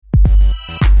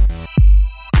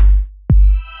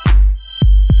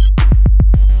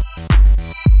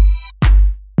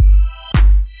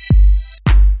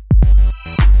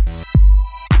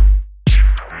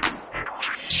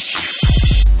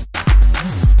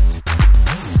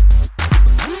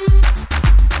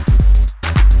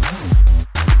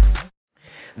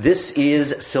This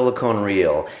is Silicon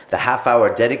Reel, the half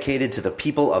hour dedicated to the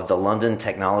people of the London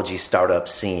technology startup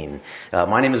scene.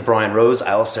 My name is Brian Rose.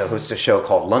 I also host a show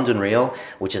called London Reel,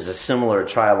 which is a similar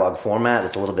trialogue format.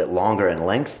 It's a little bit longer in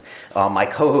length. My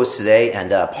co-host today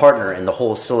and partner in the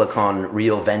whole Silicon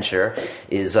Reel venture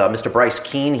is Mr. Bryce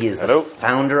Keane. He is the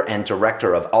founder and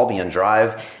director of Albion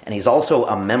Drive, and he's also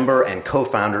a member and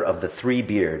co-founder of the Three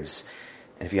Beards.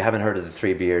 And if you haven't heard of the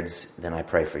Three Beards, then I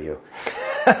pray for you.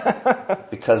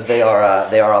 Because they are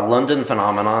a London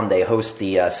phenomenon. They host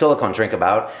the Silicon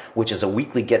Drinkabout, which is a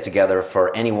weekly get-together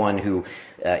for anyone who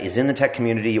is in the tech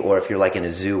community, or if you're like in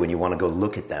a zoo and you want to go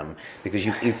look at them, because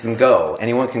you can go.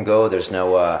 Anyone can go. There's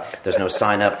no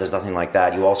sign-up. There's nothing like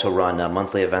that. You also run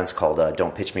monthly events called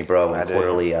Don't Pitch Me Bro and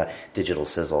quarterly Digital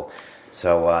Sizzle.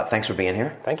 So thanks for being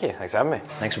here. Thank you. Thanks for having me.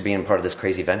 Thanks for being part of this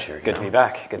crazy venture. Good to be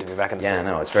back. Good to be back in the scene. Yeah,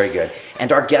 no, it's very good.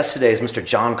 And our guest today is Mr.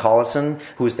 John Collison,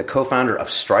 who is the co-founder of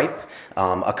Stripe,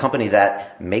 a company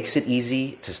that makes it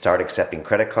easy to start accepting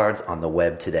credit cards on the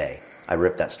web today. I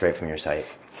ripped that straight from your site.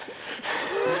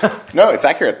 No, it's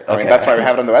accurate. I mean, that's why we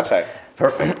have it on the website.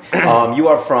 Perfect. You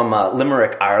are from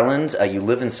Limerick, Ireland. You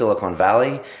live in Silicon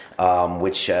Valley,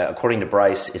 which, according to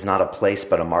Bryce, is not a place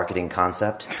but a marketing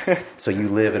concept. So you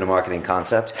live in a marketing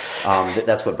concept.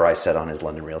 That's what Bryce said on his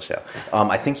London Reel show.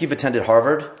 I think you've attended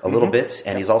Harvard a little bit,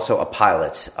 and he's also a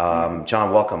pilot.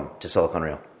 John, welcome to Silicon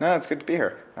Reel. No, it's good to be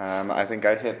here. I think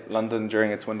I hit London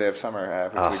during its one day of summer,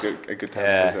 which is a good time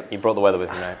to visit. You brought the weather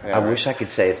with you now. I wish I could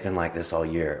say it's been like this all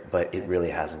year, but it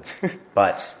really hasn't.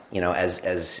 But, you know,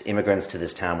 as immigrants to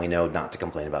this town, we know not to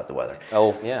complain about the weather.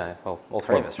 Oh, yeah. Well, all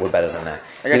three of us. We're better than that.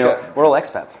 I guess we're all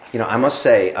expats. You know, I must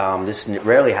say, this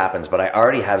rarely happens, but I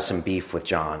already have some beef with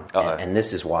John, and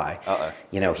this is why.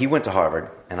 You know, he went to Harvard,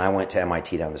 and I went to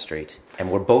MIT down the street,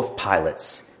 and we're both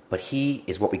pilots. But he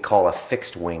is what we call a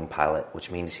fixed-wing pilot, which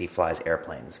means he flies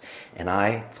airplanes. And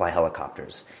I fly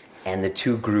helicopters. And the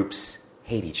two groups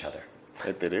hate each other.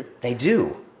 They do? They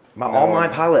do. All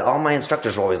my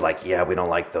instructors are always like, yeah, we don't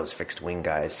like those fixed-wing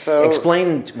guys. So,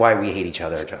 explain why we hate each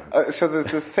other, John. So there's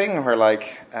this thing where,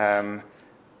 like,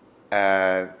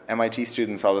 MIT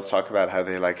students always talk about how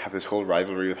they, like, have this whole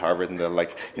rivalry with Harvard, and they'll,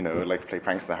 like, you know, like, play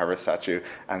pranks in the Harvard statue.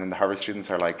 And then the Harvard students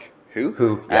are like,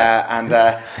 Who? Yeah. And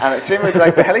it's same with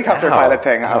like the helicopter pilot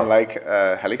thing. I'm like,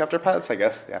 helicopter pilots, I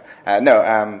guess. Yeah.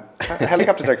 No,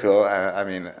 helicopters are cool. I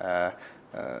mean, a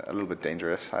little bit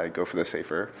dangerous. I go for the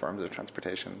safer forms of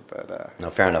transportation. But no,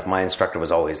 fair enough. My instructor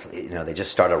was always, you know, they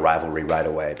just start a rivalry right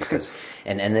away because,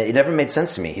 and it never made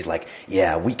sense to me. He's like,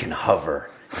 yeah, we can hover.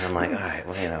 And I'm like, all right,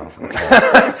 well, you know. Okay.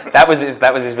 that was his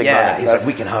big moment. He's like,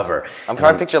 we can hover. I'm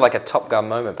trying to picture like a Top Gun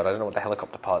moment, but I don't know what the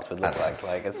helicopter pilots would look like.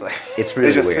 Like it's really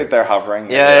they just weird. sit there hovering.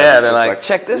 Yeah. They're like,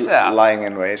 check this out. Lying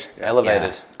in wait. Yeah.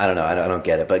 Elevated. Yeah. I don't know. I don't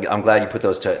get it, but I'm glad you put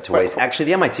those to waste. Actually,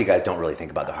 the MIT guys don't really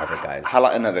think about the Harvard guys.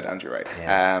 No, they don't. You're right.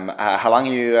 Yeah. How long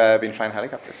have you been flying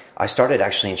helicopters? I started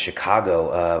actually in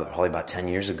Chicago probably about 10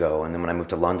 years ago, and then when I moved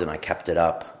to London, I kept it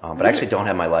up. But I actually don't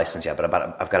have my license yet, but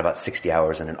I've got about 60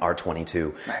 hours in an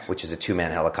R-22, which is a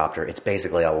two-man helicopter. It's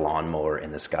basically a lawnmower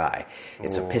in the sky.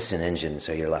 It's a piston engine,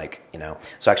 so you're like, you know.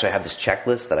 So actually I have this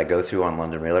checklist that I go through on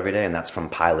London Reel every day, and that's from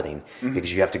piloting,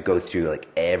 because you have to go through like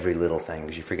every little thing,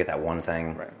 because you forget that one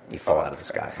thing, you fall out of the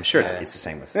sky. I'm sure it's the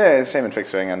same with... Yeah, it's the same in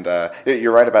fixed wing, and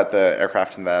you're right about the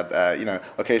aircraft in that, you know,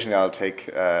 occasionally I'll take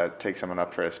someone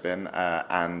up for a spin,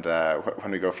 and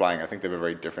when we go flying, I think they have a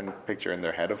very different picture in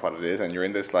their head of what it is, and you're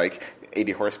in this like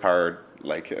 80 horsepower,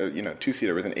 like, you know,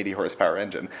 two-seater with an 80 horsepower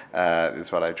engine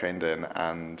is what I trained in,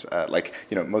 and like,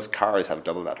 you know, most cars have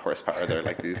double that horsepower. They're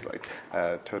like these like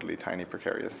totally tiny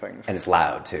precarious things. And it's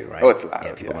loud too, right? Oh, it's loud.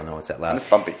 Yeah, people don't know it's that loud. And it's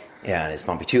bumpy. Yeah, and it's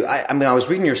bumpy too. I mean, I was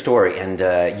reading your story, and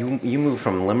you moved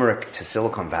from Limerick to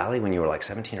Silicon Valley when you were like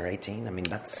 17 or 18. I mean,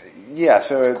 that's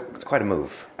it's quite a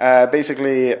move.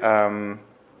 Basically,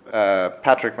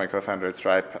 Patrick, my co-founder at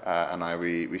Stripe, and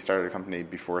we started a company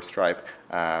before Stripe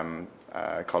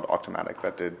called Octomatic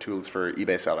that did tools for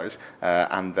eBay sellers,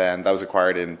 and then that was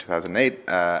acquired in 2008,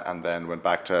 and then went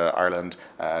back to Ireland,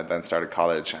 then started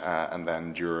college, and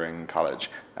then during college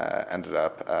ended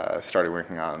up started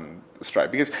working on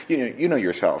Stripe, because you know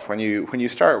yourself, when you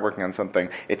start working on something,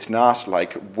 it's not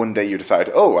like one day you decide,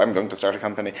 oh, I'm going to start a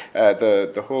company.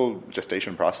 The whole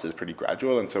gestation process is pretty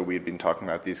gradual, and so we'd been talking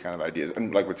about these kind of ideas,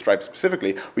 and like with Stripe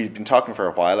specifically, we'd been talking for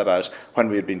a while about when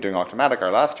we had been doing Octomatic,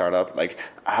 our last startup, like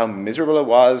how miserable it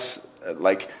was,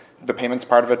 like the payments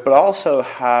part of it, but also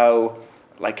how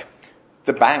like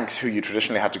the banks who you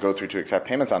traditionally had to go through to accept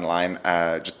payments online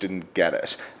just didn't get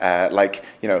it.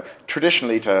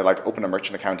 Traditionally to open a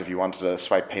merchant account, if you wanted to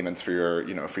swipe payments for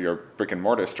your brick and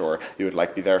mortar store, you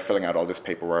would be there filling out all this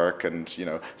paperwork and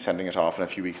sending it off, and a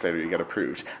few weeks later you get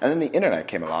approved. And then the internet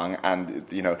came along, and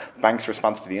banks'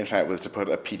 response to the internet was to put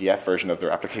a PDF version of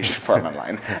their application form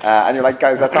online. And you're like,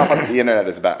 guys, that's not what the internet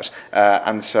is about.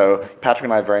 And so Patrick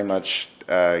and I very much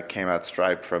came at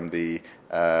Stripe from the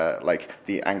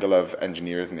angle of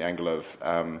engineers and the angle of,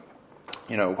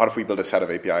 what if we build a set of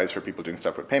APIs for people doing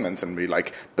stuff with payments, and we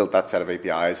built that set of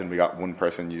APIs, and we got one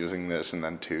person using this, and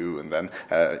then two, and then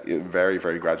very,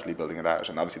 very gradually building it out.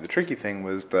 And obviously the tricky thing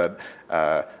was that,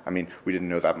 we didn't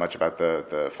know that much about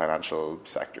the financial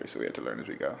sector, so we had to learn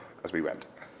as we went.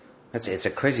 It's a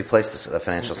crazy place, the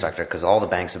financial sector, because all the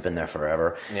banks have been there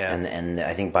forever, and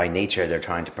I think by nature they're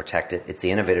trying to protect it. It's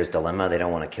the innovator's dilemma. They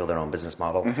don't want to kill their own business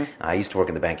model. I used to work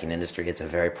in the banking industry. It's a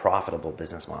very profitable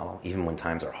business model, even when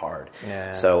times are hard.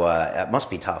 So it must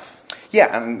be tough.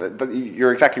 Yeah, but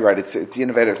you're exactly right. It's the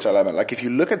innovator's dilemma. If you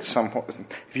look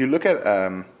at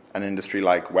an industry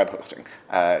like web hosting.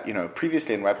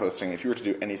 Previously in web hosting, if you were to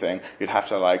do anything, you'd have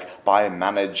to buy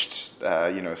managed,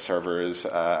 servers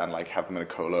and have them in a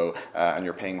colo, and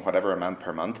you're paying whatever amount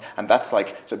per month, and that's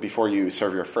before you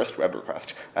serve your first web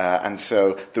request. And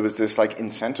so there was this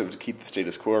incentive to keep the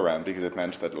status quo around, because it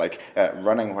meant that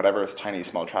running whatever tiny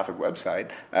small traffic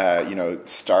website,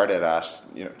 started at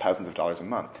thousands of dollars a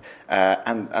month.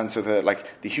 And so the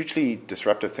hugely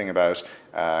disruptive thing about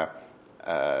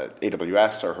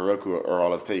AWS or Heroku or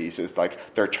all of these is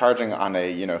they're charging on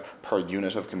a per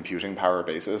unit of computing power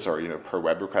basis, or per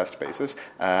web request basis,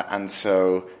 and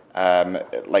so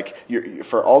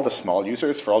for all the small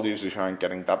users, for all the users who aren't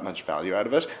getting that much value out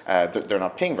of it, they're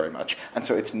not paying very much, and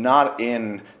so it's not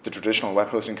in the traditional web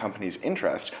hosting company's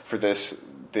interest for this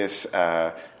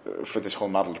whole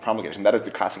model to promulgate, and that is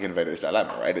the classic innovator's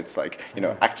dilemma, right? It's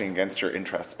acting against your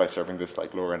interests by serving this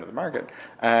lower end of the market,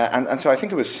 and so I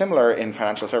think it was similar in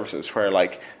financial services, where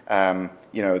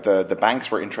the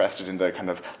banks were interested in the kind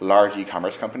of large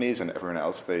e-commerce companies, and everyone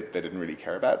else they didn't really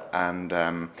care about, and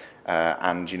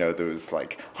there was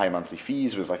high monthly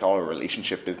fees, was all a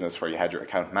relationship business where you had your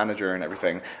account manager and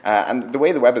everything, and the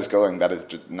way the web is going, that is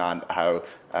just not how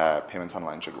payments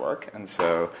online should work, and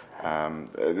so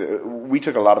we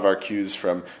took a lot of our cues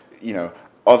from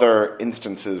other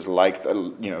instances like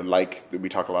we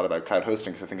talk a lot about cloud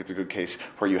hosting, because I think it's a good case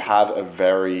where you have a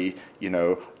very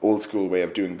old school way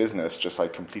of doing business, just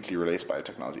completely replaced by a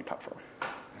technology platform.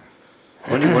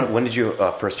 When did you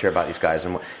first hear about these guys,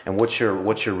 and what's your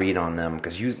read on them?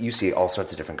 Because you see all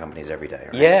sorts of different companies every day,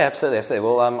 right? Yeah, absolutely.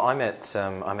 Well, I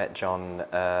met John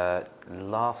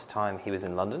last time he was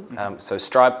in London. So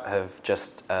Stripe have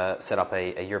just set up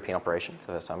a European operation for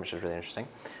the first time, which is really interesting.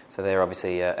 So they're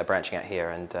obviously branching out here,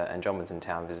 and John was in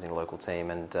town visiting a local team,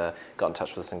 and got in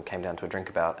touch with us and came down to a drink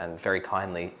about, and very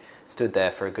kindly stood there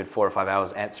for a good 4 or 5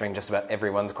 hours answering just about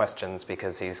everyone's questions,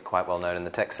 because he's quite well known in the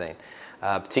tech scene.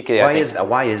 Particularly,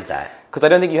 Why is that? Because I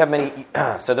don't think you have many.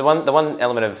 So the one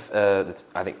element of that's,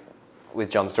 I think, with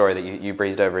John's story that you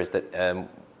breezed over is that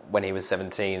when he was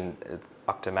 17,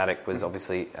 Octomatic was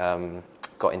obviously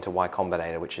got into Y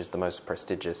Combinator, which is the most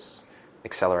prestigious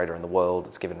accelerator in the world.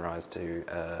 It's given rise to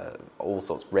all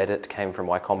sorts. Reddit came from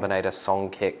Y Combinator,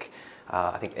 Songkick,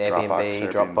 I think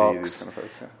Airbnb, Dropbox. These kind of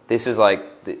folks, yeah. This is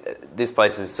this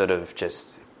place is sort of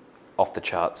just off the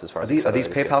charts as far as are these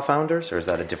PayPal founders, or is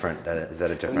that a different?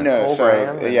 No, Paul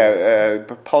Graham,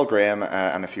 Paul Graham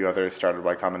and a few others started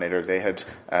Y Combinator. They had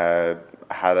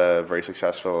had a very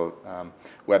successful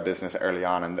web business early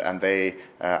on, and they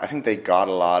I think they got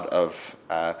a lot of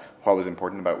what was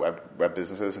important about web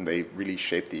businesses, and they really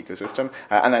shaped the ecosystem.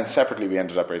 And then separately, we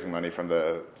ended up raising money from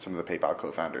some of the PayPal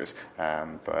co-founders.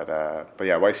 But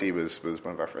yeah, YC was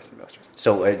one of our first investors.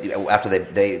 So after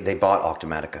they bought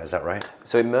Automatica, is that right?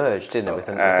 So it merged, didn't it, with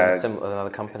another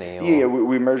company? Or? Yeah,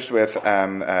 we merged with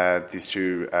these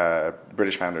two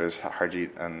British founders,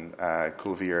 Harjeet and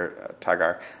Kulveer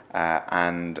Tagar,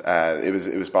 and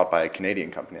it was bought by a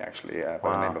Canadian company actually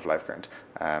by the name of LiveCurrent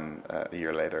a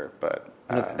year later. But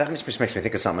that just makes me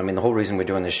think of something. I mean, the whole reason we're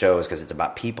doing this show is because it's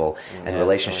about people and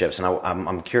relationships. And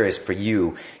I'm curious for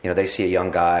you. They see a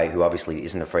young guy who obviously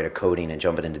isn't afraid of coding and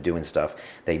jumping into doing stuff.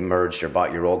 They merged or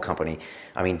bought your old company.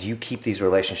 I mean, do you keep these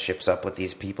relationships up with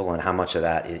these people, and how much of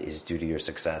that is due to your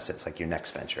success? It's like your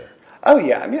next venture. Oh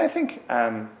yeah, I mean, I think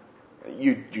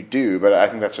You do, but I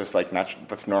think that's just like natural.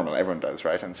 That's normal. Everyone does,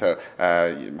 right? And so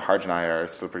Harj and I are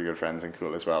still pretty good friends and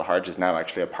cool as well. Harj is now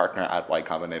actually a partner at Y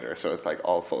Combinator, so it's like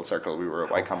all full circle. We were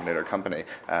a Y Combinator company,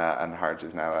 and Harj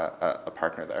is now a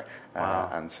partner there.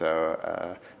 Wow. And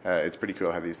so it's pretty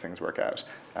cool how these things work out.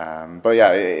 But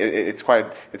yeah, it's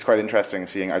quite interesting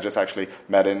seeing. I just actually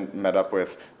met up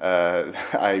with.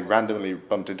 I randomly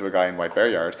bumped into a guy in White Bear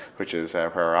Yard, which is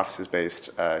where our office is based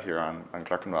here on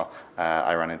Clerkenwell.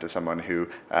 I ran into someone who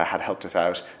had helped us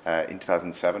out in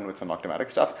 2007 with some Octomatic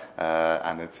stuff,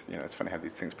 and it's funny how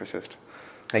these things persist.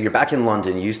 Now you're back in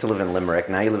London. You used to live in Limerick.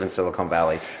 Now you live in Silicon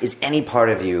Valley. Is any part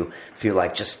of you feel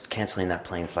like just cancelling that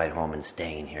plane flight home and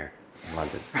staying here in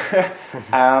London?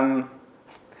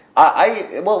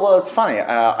 Well, it's funny.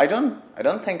 I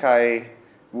don't think I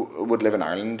would live in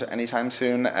Ireland anytime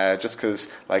soon, just because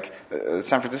like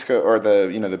San Francisco or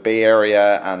the Bay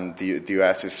Area and the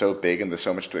US is so big and there's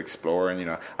so much to explore,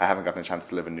 and I haven't gotten a chance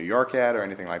to live in New York yet or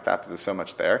anything like that, but there's so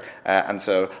much there, and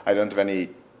so I don't have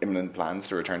any imminent plans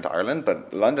to return to Ireland,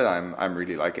 but London I'm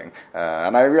really liking,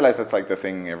 and I realize that's like the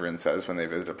thing everyone says when they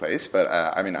visit a place, but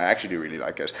I actually do really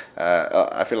like it.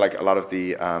 I feel like a lot of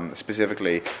the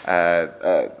specifically I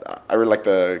really like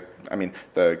the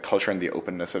culture and the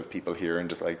openness of people here, and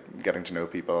just like getting to know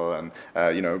people, and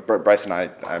Bryce and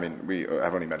I we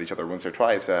have only met each other once or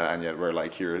twice, and yet we're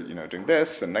like here doing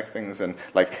this and next things, and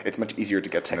like it's much easier to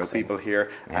get to know people here.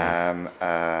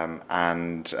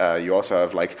 And you also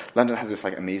have like London has this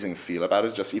like amazing feel about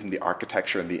it, just even the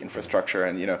architecture and the infrastructure,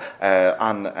 and in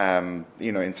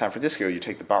San Francisco you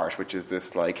take the BART, which is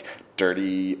this like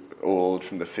dirty old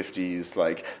from the 50s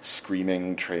like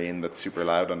screaming train that's super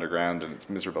loud underground and it's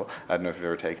miserable. I don't know if you've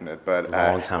ever taken it, but a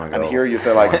long time ago. And here you have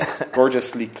the like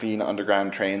gorgeously clean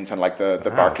underground trains and like the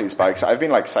Barclays bikes. I've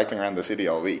been like cycling around the city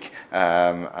all week,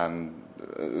 and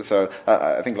so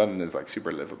I think London is like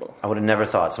super livable. I would have never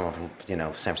thought someone from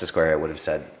San Francisco area would have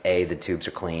said A, the tubes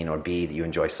are clean, or B, that you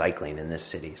enjoy cycling in this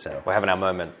city. So we're having our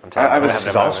moment. I was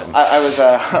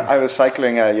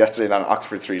cycling yesterday down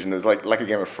Oxford Street, and it was like a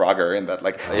game of Frogger in that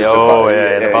like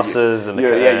the buses and you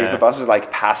have the buses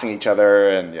like passing each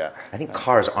other, and I think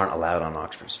cars aren't allowed on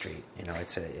Oxford Street.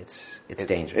 It's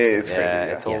dangerous. It's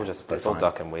crazy. It's all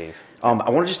duck and weave.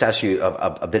 I want to just ask you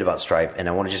a bit about Stripe, and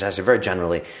I want to just ask you very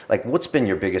generally, like, what's been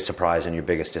your biggest surprise and your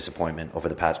biggest disappointment over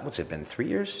the past, what's it been, 3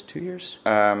 years, 2 years?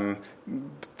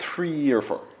 3 or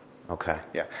 4. Okay.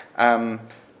 Yeah.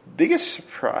 Biggest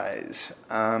surprise,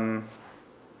 the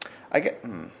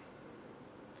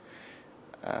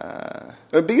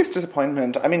biggest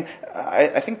disappointment, I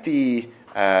think the,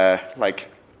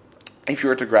 if you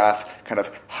were to graph kind of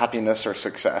happiness or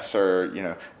success or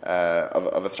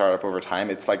of a startup over time,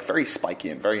 it's like very spiky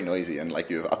and very noisy, and like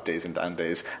you have up days and down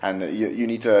days, and you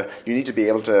need to be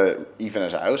able to even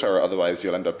it out, or otherwise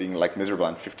you'll end up being like miserable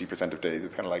on 50% of days.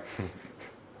 It's kind of like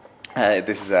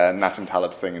this is Nassim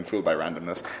Taleb's thing in Fooled by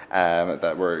Randomness,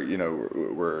 that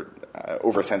we're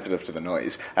oversensitive to the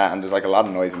noise, and there's like a lot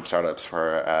of noise in startups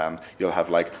where you'll have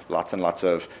like lots and lots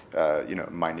of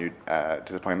minute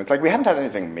disappointments. Like we haven't had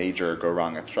anything major go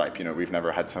wrong at Stripe. We've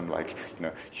never had some like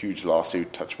huge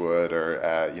lawsuit, touch wood, or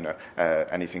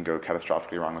anything go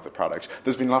catastrophically wrong with the product.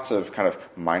 There's been lots of kind of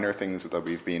minor things that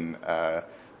we've been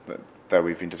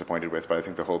disappointed with, but I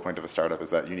think the whole point of a startup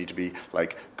is that you need to be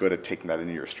like good at taking that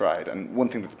into your stride. And one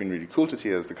thing that's been really cool to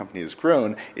see as the company has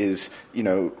grown is,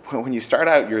 when you start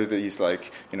out, you're these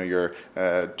like, you're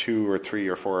 2 or 3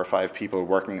 or 4 or 5 people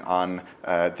working on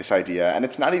this idea, and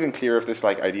it's not even clear if this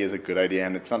like idea is a good idea,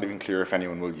 and it's not even clear if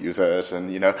anyone will use it,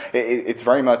 and it's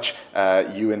very much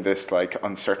you in this like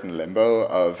uncertain limbo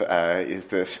of is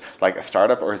this like a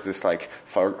startup, or is this like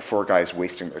four guys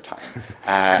wasting their time?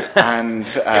 And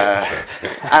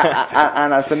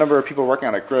as the number of people working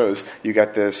on it grows, you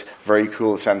get this very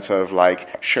cool sense of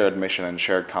like shared mission and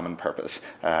shared common purpose,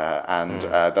 and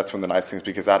that's one of the nice things,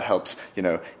 because that helps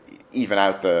even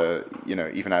out the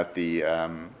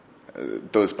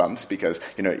those bumps, because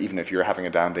even if you're having a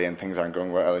down day and things aren't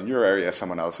going well in your area,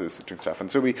 someone else is doing stuff. And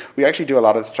so we actually do a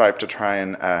lot of Stripe to try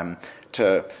and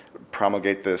to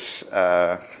promulgate this.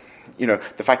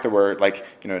 The fact that we're like,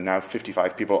 now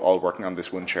 55 people all working on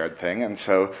this one shared thing. And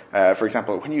so, for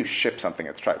example, when you ship something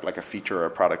at Stripe, like a feature or a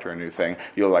product or a new thing,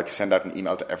 you'll like send out an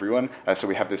email to everyone. So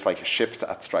we have this like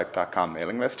shipped@stripe.com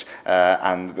mailing list.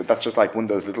 And that's just like one of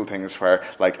those little things where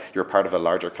like you're part of a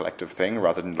larger collective thing,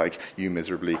 rather than like you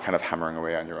miserably kind of hammering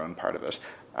away on your own part of it.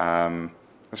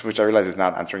 which I realize is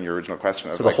not answering your original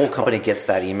question. So the whole company gets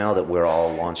that email that we're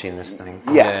all launching this thing?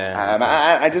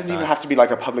 Yeah. It doesn't even have to be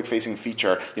like a public-facing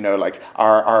feature. You know, like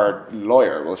our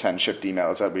lawyer will send shipped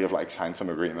emails that we have like signed some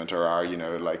agreement, or our, you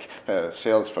know, like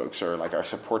sales folks, or like our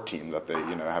support team that they,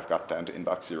 you know, have got down to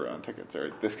inbox zero on tickets,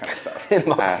 or this kind of stuff.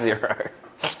 Inbox zero.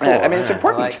 Cool. I mean, it's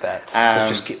important. I like that.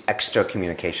 It's just extra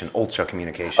communication, ultra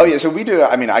communication. Oh yeah, so we do.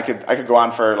 I mean, I could go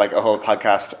on for like a whole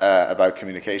podcast about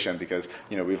communication, because,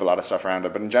 you know, we have a lot of stuff around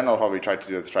it. But in general, what we try to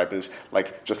do at Stripe is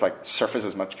like just like surface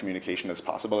as much communication as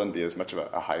possible and be as much of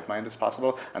a hive mind as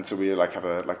possible. And so we like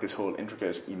have this whole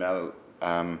intricate email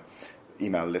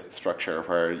list structure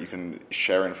where you can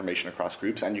share information across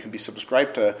groups, and you can be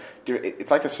subscribed to. It's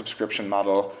like a subscription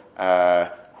model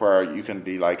where you can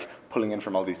be like pulling in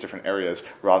from all these different areas,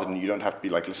 rather than you don't have to be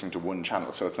like listening to one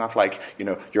channel. So it's not like, you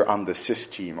know, you're on the sys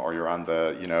team, or you're on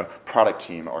the, you know, product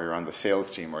team, or you're on the sales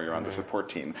team, or you're on the support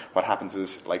team. What happens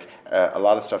is like a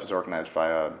lot of stuff is organized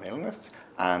via mailing lists,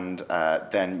 and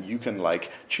then you can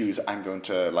like choose, I'm going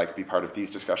to like be part of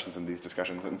these discussions and these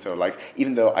discussions. And so like,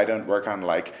 even though I don't work on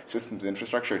like systems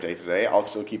infrastructure day to day, I'll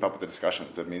still keep up with the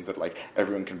discussions. It means that like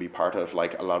everyone can be part of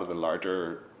like a lot of the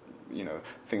larger, you know,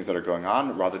 things that are going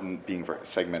on, rather than being very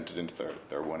segmented into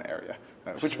their one area,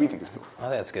 which we think is cool. I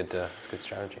think that's good. It's good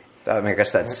strategy. I mean, I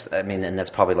guess and that's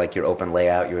probably like your open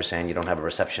layout. You were saying you don't have a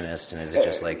receptionist, and is it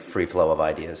just like free flow of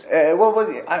ideas?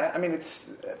 I mean, it's.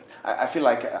 I feel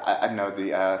like I know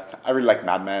I really like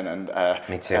Mad Men, and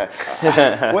me too.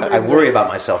 I worry about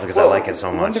myself because I like it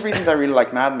so much. One of the reasons I really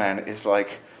like Mad Men is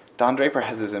like Don Draper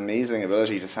has this amazing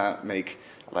ability to make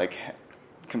like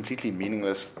completely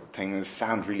meaningless things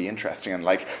sound really interesting, and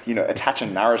like, you know, attach a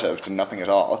narrative to nothing at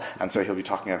all. And so he'll be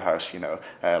talking about, you know,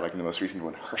 like in the most recent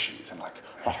one, Hershey's, and like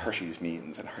what Hershey's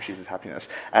means, and Hershey's is happiness.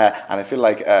 And I feel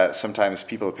like sometimes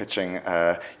people pitching,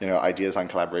 you know, ideas on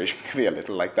collaboration can be a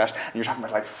little like that. And you're talking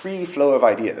about like free flow of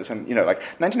ideas, and, you know, like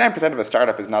 99% of a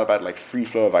startup is not about like free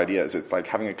flow of ideas. It's like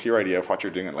having a clear idea of what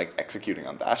you're doing and like executing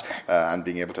on that, and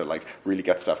being able to like really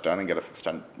get stuff done and get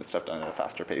stuff done at a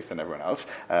faster pace than everyone else.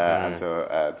 And so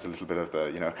it's a little bit of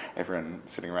the, you know, everyone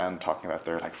sitting around talking about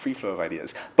their like free flow of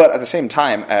ideas. But at the same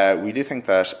time, we do think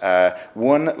that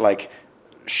one, like,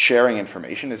 sharing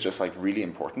information is just like really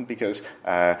important, because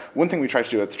one thing we try to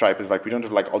do at Stripe is like we don't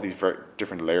have like all these very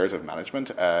different layers of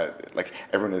management. Like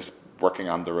everyone is working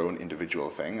on their own individual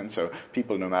thing, and so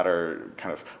people, no matter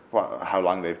kind of how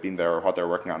long they've been there or what they're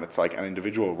working on, it's like an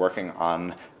individual working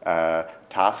on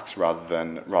tasks rather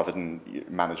than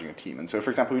managing a team. And so,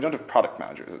 for example, we don't have product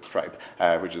managers at Stripe,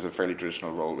 which is a fairly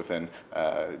traditional role within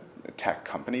tech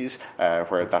companies,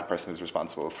 where that person is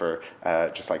responsible for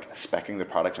just like speccing the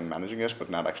product and managing it, but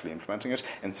not actually implementing it.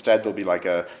 Instead, there'll be like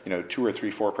a, you know, 2 or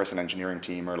 3, 4 person engineering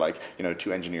team, or like, you know,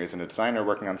 2 engineers and a designer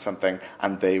working on something,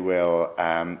 and they will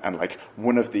and like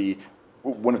one of the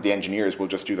engineers will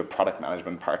just do the product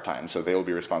management part-time, so they'll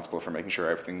be responsible for making sure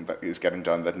everything that is getting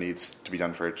done that needs to be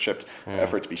done for it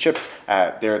to be shipped.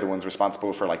 They're the ones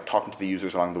responsible for like talking to the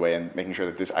users along the way and making sure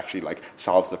that this actually like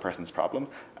solves the person's problem.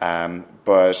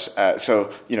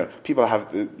 So, you know, people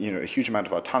have you know, a huge amount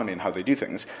of autonomy in how they do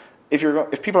things.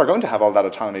 If people are going to have all that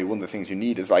autonomy, one of the things you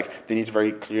need is like they need to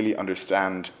very clearly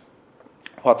understand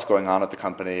what's going on at the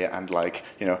company, and like,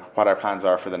 you know, what our plans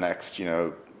are for the next, you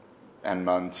know, N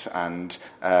months, and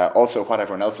also what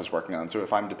everyone else is working on. So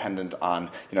if I'm dependent on,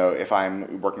 you know, if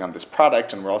I'm working on this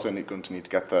product, and we're also going to need to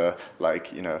get the,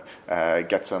 like, you know,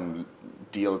 get some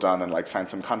deal done and like sign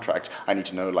some contract, I need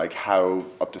to know like how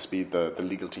up to speed the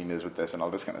legal team is with this and all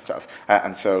this kind of stuff.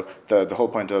 And so the whole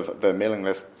point of the mailing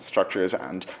list structures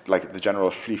and like the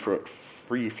general free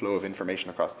flow of information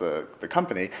across the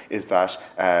company is that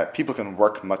people can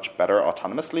work much better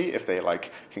autonomously if they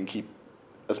like can keep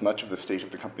as much of the state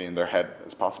of the company in their head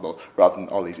as possible, rather than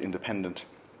all these independent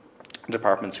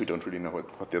departments who don't really know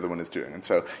what the other one is doing. And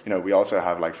so, you know, we also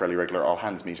have like fairly regular all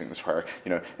hands meetings where, you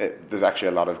know, there's actually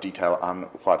a lot of detail on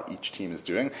what each team is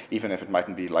doing, even if it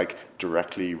mightn't be like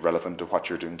directly relevant to what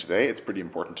you're doing today. It's pretty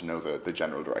important to know the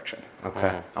general direction.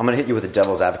 Okay. I'm going to hit you with a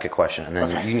devil's advocate question, and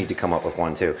then you need to come up with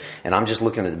one too. And I'm just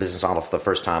looking at the business model for the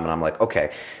first time, and I'm like,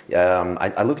 okay,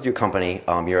 I look at your company.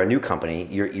 You're a new company.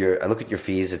 I look at your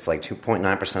fees. It's like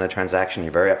 2.9% of transaction.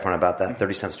 You're very upfront about that.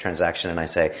 30 cents a transaction, and I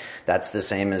say that's the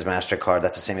same as MasterCard.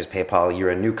 That's the same as PayPal. You're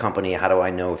a new company. How do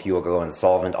I know if you will go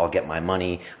insolvent? I'll get my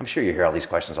money. I'm sure you hear all these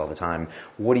questions all the time.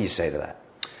 What do you say to that?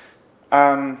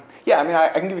 Yeah, I mean, I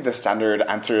can give you the standard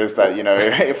answer is that,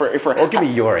 if we're Or give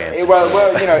me your answer.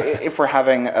 Well, if we're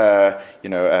having a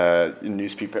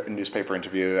newspaper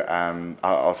interview,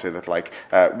 I'll say that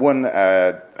one,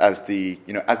 as the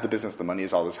business, the money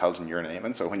is always held in your name,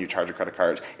 and so when you charge a credit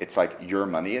card, it's like your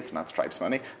money, it's not Stripe's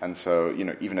money, and so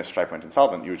even if Stripe went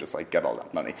insolvent, you would just get all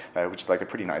that money, which is a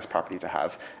pretty nice property to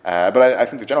have. But I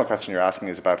think the general question you're asking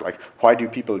is about why do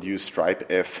people use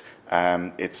Stripe if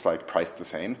it's priced the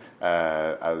same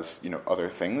as other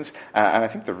things, and I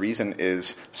think the reason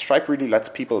is Stripe really lets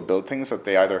people build things that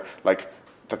they either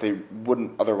that they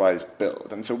wouldn't otherwise build,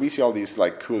 and so we see all these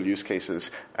cool use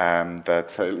cases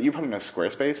that you probably know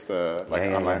Squarespace, the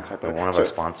online site. One of our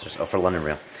sponsors for London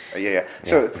Real. Yeah.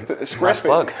 So Squarespace,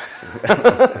 plug.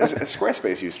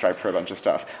 Squarespace use Stripe for a bunch of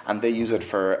stuff, and they use it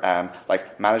for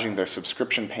managing their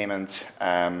subscription payments.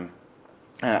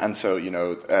 And so,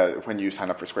 when you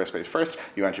sign up for Squarespace first,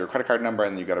 you enter your credit card number,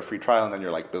 and you get a free trial, and then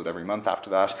you're billed every month after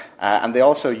that. And they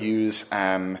also use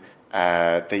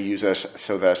it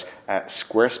so that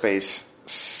Squarespace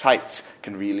sites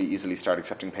can really easily start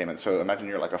accepting payments. So imagine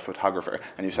you're a photographer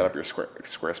and you set up your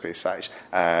Squarespace site.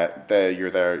 You're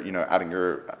there, adding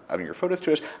your photos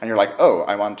to it, and you're oh,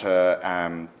 I want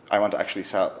to actually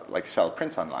sell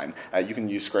prints online. You can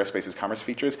use Squarespace's commerce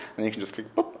features, and you can just click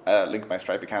link my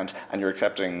Stripe account, and you're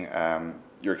accepting.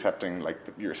 You're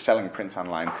selling prints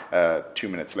online 2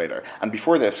 minutes later. And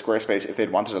before this, Squarespace, if they'd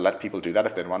wanted to let people do that,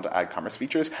 if they'd wanted to add commerce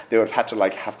features, they would have had to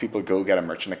have people go get a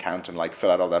merchant account and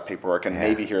fill out all that paperwork and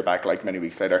maybe hear back many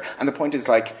weeks later. And the point is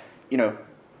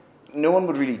no one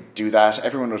would really do that.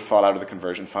 Everyone would fall out of the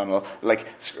conversion funnel.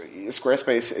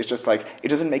 Squarespace is just it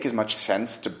doesn't make as much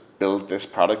sense to build this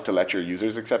product to let your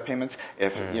users accept payments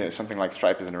if something like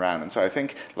Stripe isn't around. And so I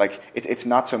think it's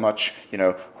not so much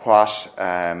why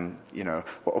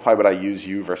would I use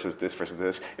you versus this.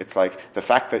 It's the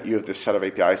fact that you have this set of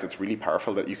APIs that's really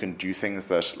powerful, that you can do things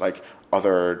that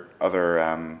other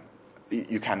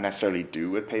you can't necessarily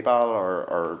do with PayPal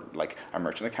or a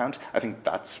merchant account. I think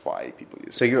that's why people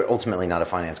use it. So you're ultimately not a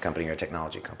finance company, you're a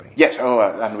technology company. Yes.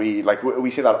 And we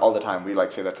say that all the time. We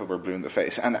say that till we're blue in the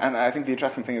face. And I think the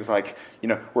interesting thing is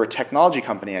we're a technology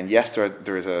company, and yes,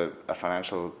 there is a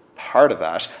financial part of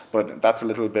that, but that's a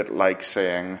little bit like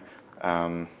saying,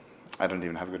 I don't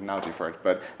even have a good analogy for it,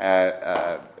 but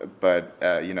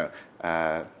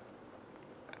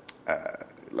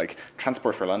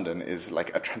Transport for London is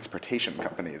a transportation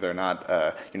company. They're not,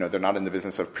 they're not in the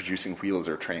business of producing wheels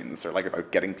or trains. They're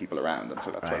about getting people around, and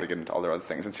so that's why they get into all their other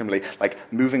things. And similarly,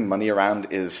 moving money around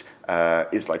is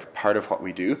part of what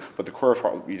we do, but the core of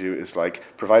what we do is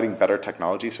providing better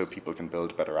technology so people can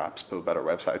build better apps, build better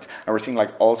websites. And we're seeing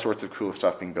all sorts of cool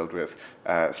stuff being built with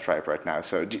Stripe right now.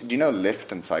 So do you know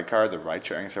Lyft and Sidecar, the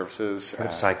ride-sharing services?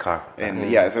 Sidecar.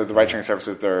 So the ride-sharing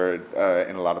services, they're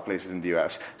in a lot of places in the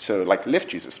US. So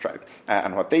Lyft uses Stripe,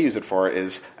 and what they use it for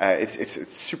is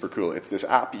it's super cool. It's this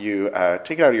app. You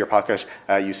take it out of your pocket,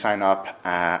 you sign up,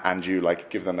 and you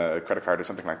give them a credit card or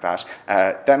something like that.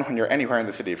 Then when you're anywhere in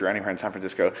the city, if you're anywhere in San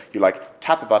Francisco, you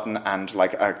tap a button, and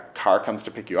a car comes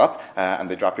to pick you up, and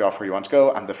they drop you off where you want to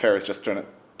go, and the fare is just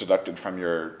deducted from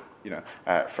your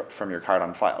from your card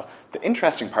on file. The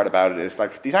interesting part about it is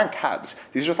these aren't cabs.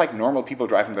 These are just normal people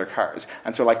driving their cars.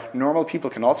 And so normal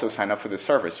people can also sign up for this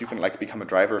service. You can become a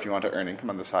driver if you want to earn income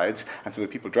on the sides. And so the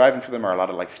people driving for them are a lot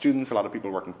of students, a lot of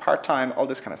people working part-time, all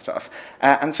this kind of stuff.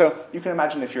 And so you can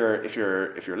imagine if you're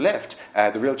Lyft,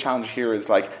 the real challenge here is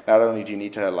not only do you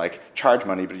need to charge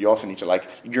money, but you also need to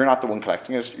you're not the one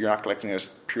collecting it. You're not collecting it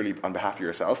purely on behalf of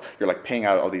yourself. You're paying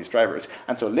out all these drivers.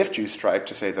 And so Lyft used Stripe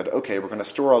to say that, okay, we're going to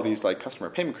store all these customer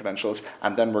payment credentials,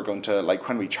 and then we're going to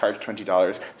when we charge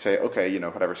 $20, say, okay,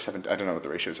 whatever, I don't know what the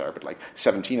ratios are, but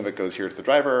 17 of it goes here to the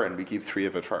driver, and we keep 3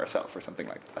 of it for ourselves, or something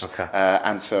like that. Okay.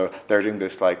 And so they're doing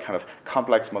this kind of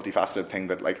complex, multifaceted thing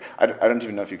that I don't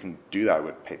even know if you can do that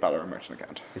with PayPal or a merchant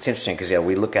account. It's interesting because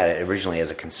we look at it originally as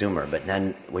a consumer, but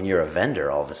then when you're a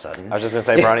vendor, all of a sudden, I was just going to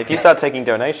say, Brian, if you start taking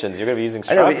donations, you're going to be using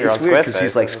Stripe. I know, you're it's on weird because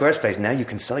Squarespace. he's Squarespace. Now you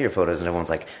can sell your photos, and everyone's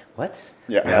what?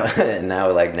 Yeah. And now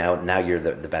you're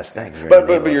the best thing.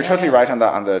 But you're totally right on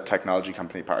the technology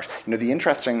company part. The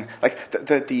interesting,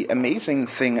 the amazing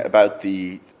thing about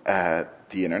the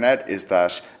internet is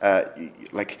that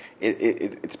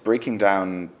it's breaking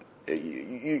down.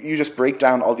 You just break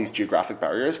down all these geographic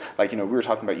barriers. We were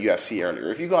talking about UFC earlier.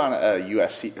 If you go on a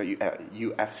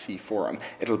UFC forum,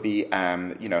 it'll be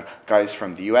guys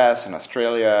from the US and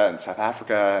Australia and South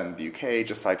Africa and the UK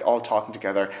just all talking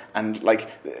together, and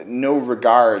no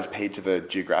regard paid to the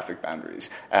geographic boundaries.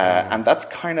 And that's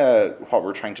kind of what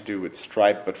we're trying to do with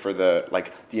Stripe, but for the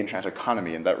internet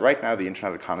economy. And that right now the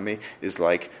internet economy is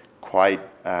quite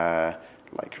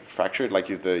like fractured. Like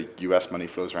if the US money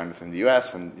flows around within the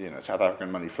US, and South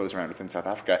African money flows around within South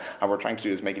Africa, and what we're trying to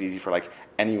do is make it easy for like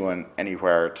anyone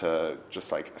anywhere to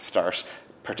just like start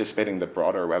participating in the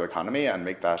broader web economy and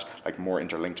make that like more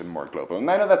interlinked and more global. And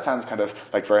I know that sounds kind of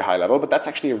like very high level, but that's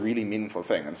actually a really meaningful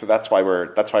thing. And so that's why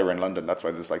we're in London. That's why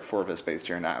there's like 4 of us based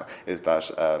here now. Is that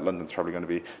London's probably going to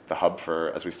be the hub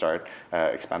for as we start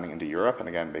expanding into Europe, and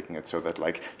again making it so that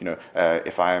like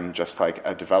if I'm just like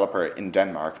a developer in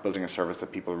Denmark building a service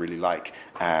that people really like,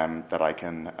 that I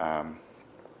can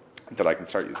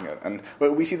start using it. And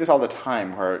we see this all the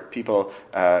time where people,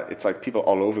 it's like people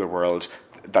all over the world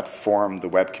that form the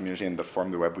web community and that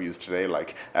form the web we use today.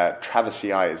 Like Travis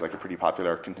CI is like a pretty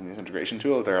popular continuous integration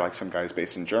tool. There are like some guys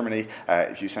based in Germany.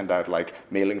 If you send out like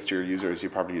mailings to your users,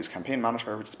 you probably use Campaign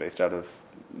Monitor, which is based out of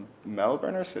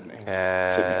Melbourne or Sydney?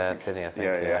 Sydney, I think.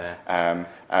 Yeah.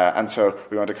 And so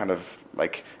we want to kind of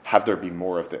like have there be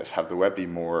more of this, have the web be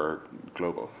more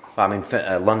global. I mean,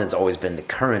 London's always been the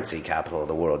currency capital of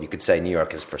the world. You could say New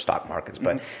York is for stock markets,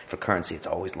 but for currency, it's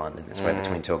always London. It's right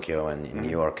between Tokyo and New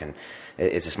York, and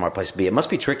it's a smart place to be. It must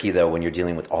be tricky, though, when you're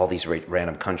dealing with all these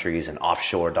random countries and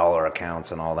offshore dollar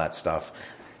accounts and all that stuff.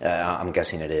 I'm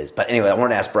guessing it is. But anyway, I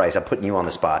wanted to ask Bryce. I'm putting you on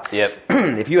the spot. Yep.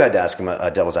 If you had to ask him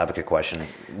a devil's advocate question,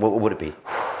 what would it be?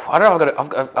 I don't know. I've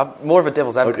got more of a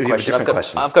devil's advocate question.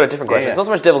 I've got a different question. Yeah. It's not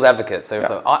so much devil's advocate.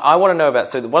 So I want to know about.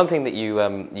 So the one thing that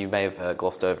you may have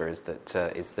glossed over is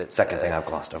that Second thing I've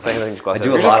glossed over. Second thing you've glossed I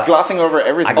do over. You're just glossing over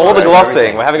everything. All the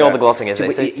glossing. We're having all the glossing.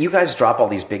 You guys drop all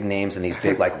these big names and these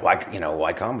big like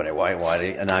Y Combinator, why?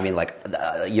 And I mean like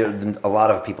a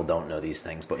lot of people don't know these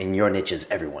things, but in your niches,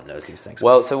 everyone knows these things.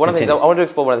 Well, so one of the things I want to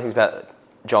explore one of the things about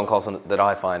John Collison that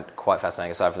I find quite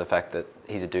fascinating, aside from the fact that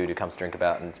he's a dude who comes to drink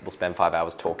about and will spend 5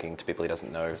 hours talking to people he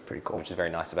doesn't know. It's pretty cool. Which is very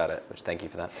nice about it, which thank you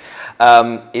for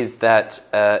that. Is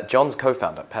that John's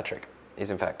co-founder, Patrick, is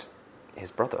in fact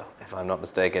his brother, if I'm not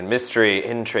mistaken. Mystery,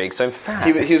 intrigue. So in fact...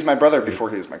 He was my brother before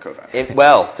he was my co-founder.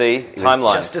 Well, see,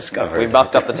 timelines. Just discovered. We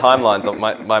mucked up the timelines.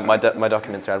 My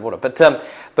documents are out of order. But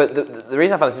the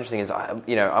reason I find this interesting is, I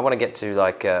want to get to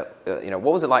like, what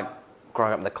was it like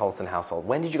growing up in the Collison household?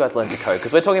 When did you guys learn to code?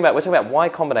 Because we're talking about Y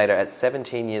Combinator at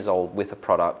 17 years old with a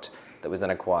product that was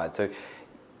then acquired. So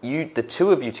the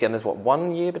two of you together, there's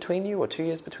 1 year between you or 2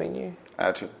 years between you?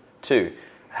 2. 2.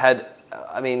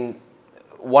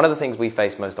 One of the things we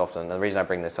face most often, and the reason I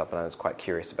bring this up, and I was quite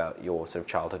curious about your sort of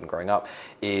childhood and growing up,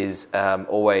 is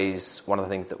always one of the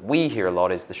things that we hear a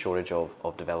lot is the shortage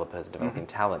of developers, developing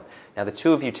talent. Now, the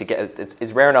two of you together,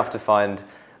 it's rare enough to find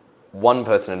one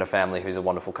person in a family who's a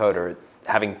wonderful coder.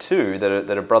 Having two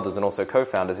that are brothers and also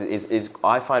co-founders is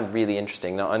I find really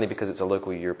interesting, not only because it's a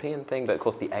local European thing, but of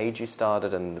course the age you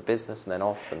started and the business and then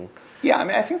off. And yeah, I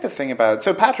mean, I think the thing about...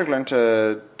 So Patrick learned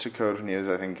to code when he was,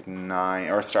 I think,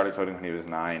 9, or started coding when he was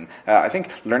 9. I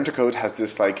think learn to code has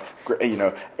this, like,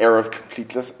 air of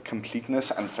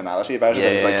completeness and finality about it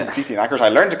that is, like, completely inaccurate. I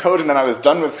learned to code and then I was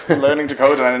done with learning to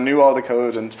code and I knew all the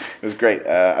code and it was great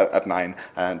at 9.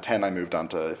 And 10, I moved on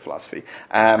to philosophy.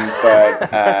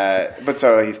 But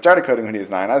so he started coding when he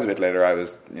was 9. I was a bit later. I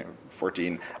was,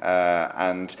 14.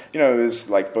 And, it was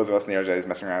like both of us in the early days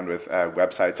messing around with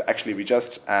websites. Actually, we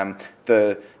just...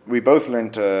 we both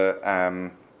learned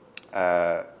to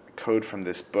code from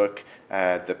this book,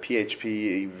 the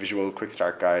PHP Visual Quick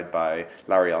Start Guide by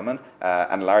Larry Ellman.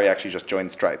 And Larry actually just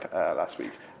joined Stripe last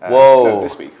week.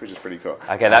 This week, which is pretty cool.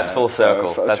 Okay, that's full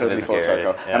circle. That's totally full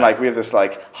circle. Yeah. And we have this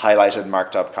highlighted,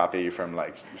 marked up copy from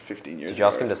 15 years ago. Did you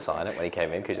ask him to sign it when he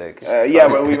came in?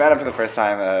 Well, we met him for the first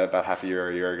time about half a year or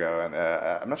a year ago, and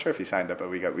I'm not sure if he signed up, but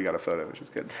we got a photo, which was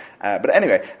good. But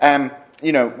anyway,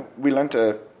 we learned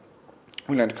to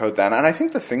code then, and I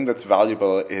think the thing that's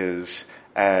valuable is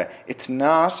it's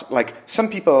not like some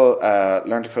people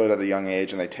learn to code at a young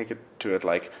age and they take it to it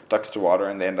like ducks to water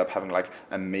and they end up having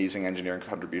amazing engineering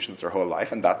contributions their whole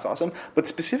life, and that's awesome. But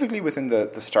specifically within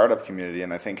the startup community,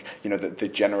 and I think the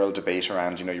general debate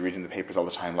around you read in the papers all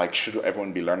the time should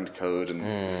everyone be learning to code and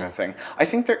this kind of thing. I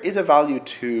think there is a value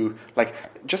to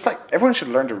just everyone should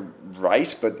learn to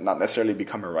write, but not necessarily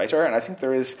become a writer. And I think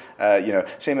there is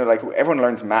same everyone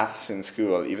learns maths in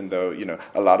school, even though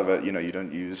a lot of it you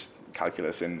don't use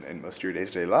calculus in most of your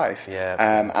day-to-day life. Yeah.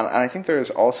 And I think there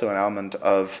is also an element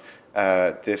of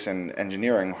this in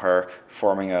engineering, where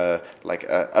forming a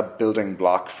building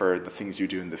block for the things you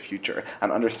do in the future,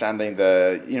 and understanding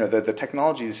the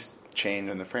technologies change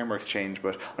and the frameworks change,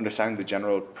 but understanding the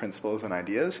general principles and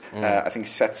ideas, I think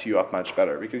sets you up much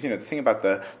better. Because, the thing about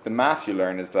the math you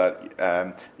learn is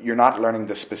that you're not learning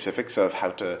the specifics of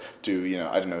how to do,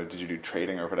 I don't know, did you do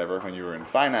trading or whatever when you were in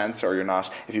finance, or you're not,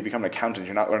 if you become an accountant,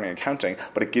 you're not learning accounting,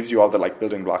 but it gives you all the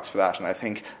building blocks for that. And I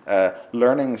think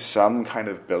learning some kind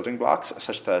of building blocks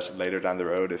such that later down the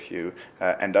road, if you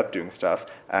end up doing stuff,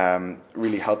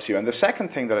 really helps you. And the second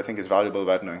thing that I think is valuable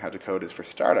about knowing how to code is for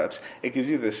startups, it gives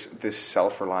you this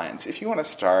self-reliance. If you want to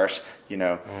start,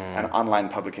 an online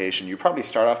publication, you probably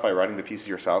start off by writing the pieces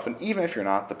yourself. And even if you're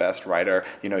not the best writer,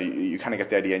 you kind of get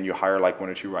the idea and you hire one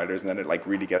or two writers, and then it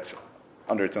really gets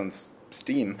under its own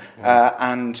steam.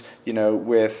 And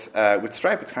with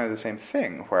Stripe, it's kind of the same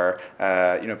thing, where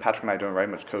Patrick and I don't write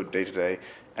much code day to day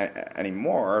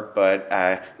anymore, but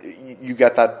you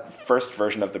get that first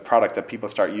version of the product that people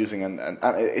start using, and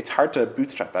it's hard to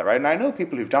bootstrap that, right? And I know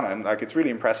people who've done it, and it's really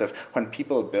impressive when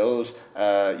people build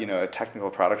a technical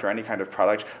product or any kind of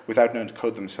product without knowing to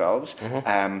code themselves.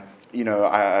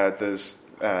 There's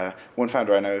one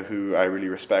founder I know who I really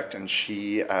respect, and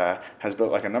she has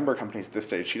built a number of companies at this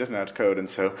stage. She doesn't know how to code, and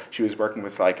so she was working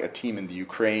with a team in the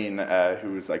Ukraine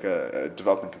who was a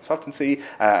development consultancy,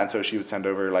 and so she would send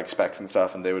over specs and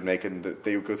stuff, and they would make it, and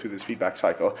they would go through this feedback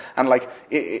cycle, and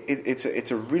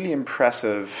it's a really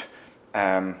impressive.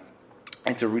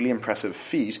 It's a really impressive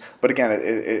feat, but again,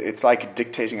 it's like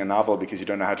dictating a novel because you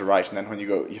don't know how to write, and then when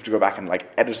you have to go back and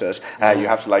edit it, you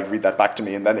have to read that back to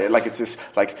me, and then it's this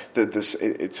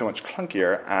it's so much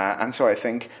clunkier. And so I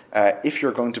think if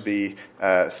you're going to be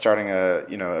starting a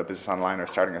business online or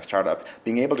starting a startup,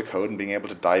 being able to code and being able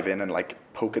to dive in and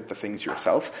poke at the things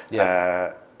yourself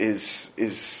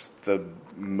is the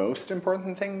most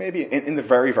important thing, maybe in the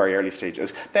very, very early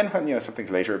stages. Then when something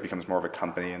later, it becomes more of a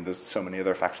company, and there's so many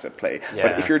other factors at play. Yeah.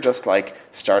 But if you're just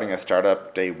starting a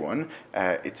startup day one,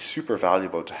 it's super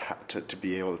valuable to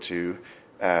be able to.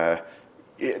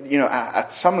 At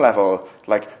some level,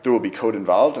 there will be code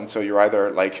involved, and so you're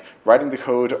either writing the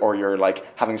code or you're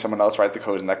having someone else write the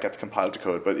code, and that gets compiled to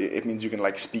code. But it means you can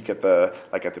speak at the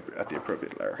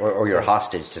appropriate layer. Or you're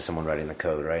hostage to someone writing the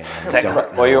code, right?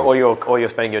 Or you're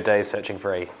spending your days searching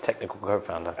for a technical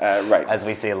co-founder, right? As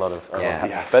we see a lot of.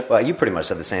 But you pretty much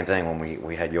said the same thing when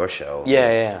we had your show.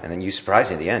 Yeah. And then you surprised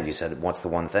me at the end. You said, "What's the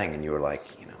one thing?" And you were like,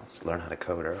 "Let's learn how to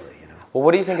code early." Well,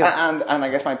 what do you think of... And I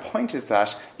guess my point is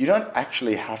that you don't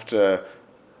actually have to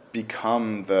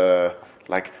become the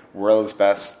world's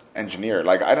best engineer.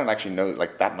 I don't actually know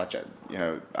that much.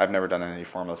 I've never done any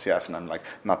formal CS, and I'm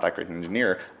not that great an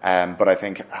engineer. But I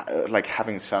think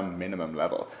having some minimum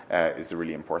level is the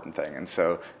really important thing. And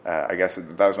so I guess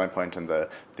that was my point in the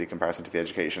comparison to the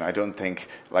education. I don't think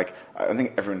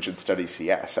everyone should study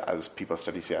CS as people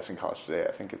study CS in college today.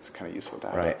 I think it's kind of useful to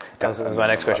have. Right. My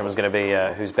next question was going to be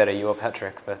who's better, you or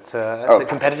Patrick? But is it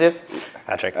competitive?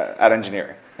 Patrick. At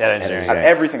engineering. At engineering. At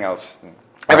everything else.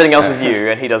 Everything else is you,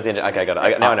 and he does the engineering. Okay, got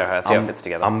it. Now I know how it fits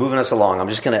together. I'm moving us along. I'm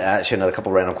just going to ask you another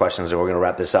couple random questions, and we're going to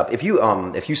wrap this up. If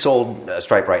you sold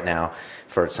Stripe right now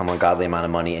for some ungodly amount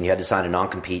of money, and you had to sign a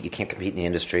non-compete, you can't compete in the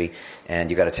industry, and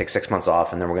you got to take 6 months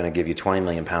off, and then we're going to give you £20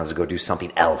 million to go do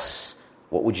something else,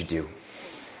 what would you do?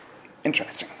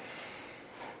 Interesting.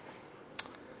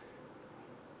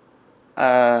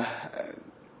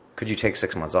 Could you take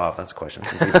 6 months off? That's a question.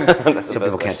 Some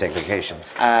people can't take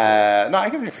vacations. No, I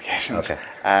can take vacations.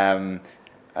 Okay.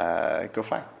 Go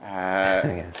flying.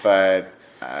 But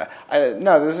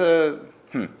there's a.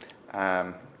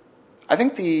 I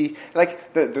think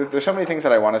there's so many things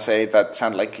that I want to say that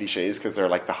sound like cliches because they're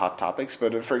the hot topics.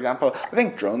 But for example, I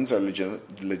think drones are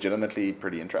legitimately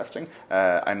pretty interesting.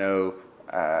 I know.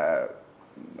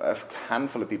 A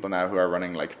handful of people now who are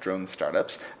running drone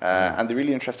startups, and the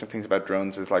really interesting things about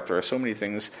drones is there are so many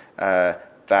things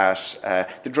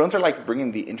that the drones are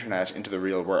bringing the internet into the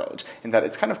real world. In that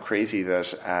it's kind of crazy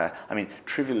that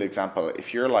trivial example,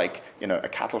 if you're a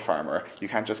cattle farmer, you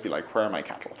can't just be where are my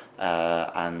cattle,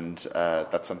 and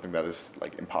that's something that is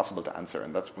impossible to answer,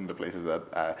 and that's one of the places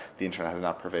that the internet has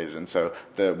not pervaded. And so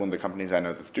one of the companies I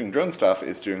know that's doing drone stuff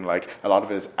is doing a lot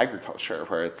of it is agriculture,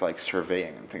 where it's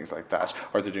surveying and things like that,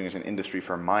 or they're doing it in industry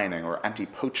for mining or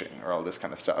anti-poaching or all this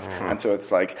kind of stuff. Mm-hmm. And so it's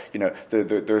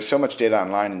there's so much data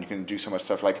online, and you can do so much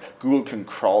stuff. Google can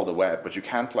crawl the web, but you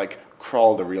can't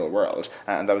crawl the real world,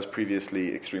 and that was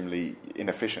previously extremely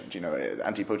inefficient.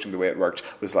 Anti-poaching, the way it worked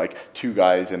was two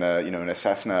guys in a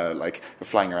Cessna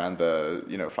flying around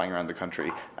the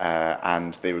country,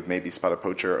 and they would maybe spot a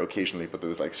poacher occasionally, but there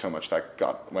was so much that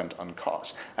went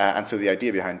uncaught. And so the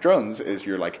idea behind drones is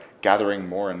you're gathering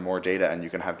more and more data, and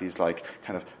you can have these kind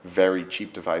of very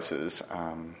cheap devices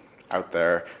out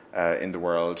there in the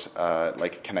world,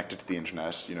 like connected to the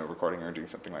internet, recording or doing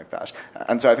something like that.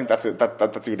 And so I think that's a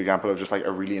good example of just like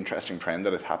a really interesting trend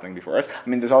that is happening before us. I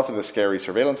mean, there's also the scary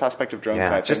surveillance aspect of drones.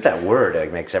 Yeah, and just that word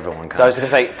makes everyone kind So I was going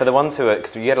to say, for the ones who are,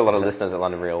 because you get a lot of listeners at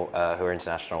London Real who are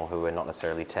international, who are not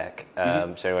necessarily tech.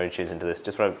 So anyone who tunes into this,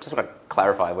 just want to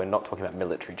clarify, we're not talking about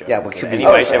military drones. Yeah, we could be.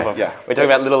 We're talking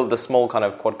about the small kind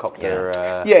of quadcopter.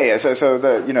 So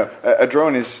the a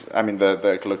drone is, I mean,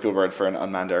 the colloquial word for an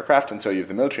unmanned aircraft, and so you have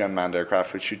the military unmanned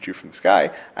aircraft which shoot you from the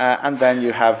sky, and then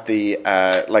you have the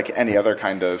like any other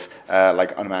kind of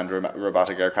like unmanned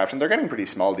robotic aircraft, and they're getting pretty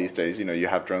small these days. You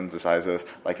have drones the size of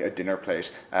like a dinner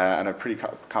plate, and a pretty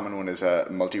common one is a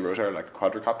multi-rotor, like a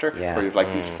quadricopter, where you have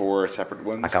like these 4 separate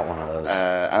ones. I got one of those,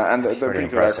 and they're pretty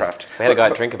good aircraft. We had a guy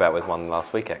drink about with one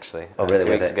last week, actually. Oh, really?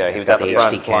 2 weeks ago, he was out the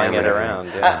front flying it around.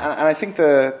 Yeah. And I think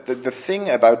the thing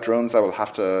about drones that will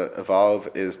have to evolve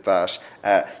is that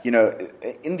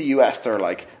in the US there are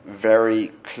like very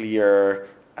clear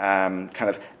kind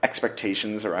of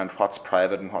expectations around what's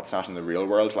private and what's not in the real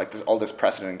world. Like there's all this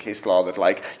precedent in case law that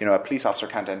like a police officer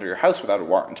can't enter your house without a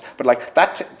warrant. But like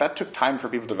that took time for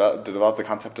people to develop the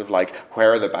concept of like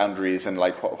where are the boundaries and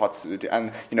like what's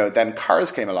and then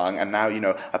cars came along and now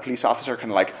a police officer can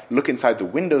like look inside the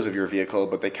windows of your vehicle,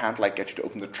 but they can't like get you to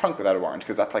open the trunk without a warrant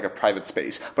because that's like a private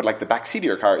space. But like the back seat of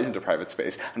your car isn't a private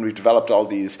space, and we've developed all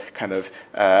these kind of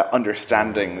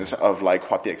understandings of like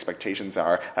what the expectations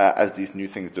are as these new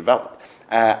things develop.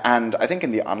 And I think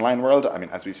in the online world, I mean,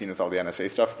 as we've seen with all the NSA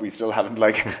stuff, we still haven't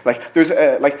like there's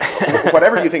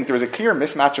whatever you think, there is a clear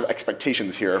mismatch of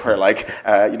expectations here, where like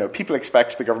people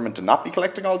expect the government to not be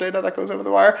collecting all data that goes over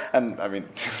the wire, and I mean,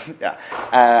 yeah,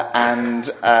 and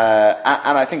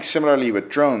I think similarly with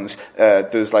drones,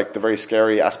 there's like the very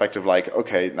scary aspect of like,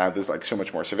 okay, now there's like so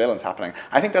much more surveillance happening.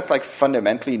 I think that's like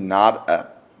fundamentally not a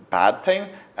bad thing.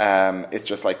 It's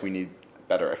just like we need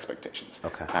better expectations.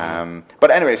 Okay.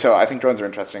 But anyway, so I think drones are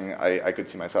interesting. I could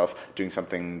see myself doing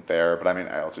something there, but I mean,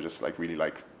 I also just like really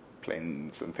like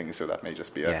planes and things, so that may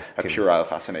just be a puerile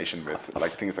fascination with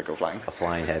like things that go flying. A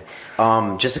flying head.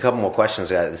 Just a couple more questions.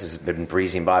 This has been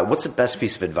breezing by. What's the best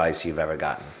piece of advice you've ever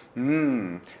gotten?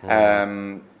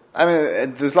 I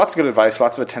mean, there's lots of good advice.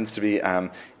 Lots of it tends to be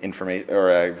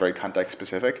very context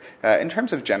specific. In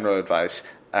terms of general advice,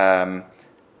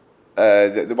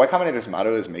 the Y Combinator's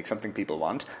motto is make something people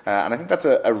want, and I think that's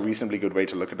a reasonably good way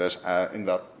to look at it, in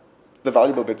that the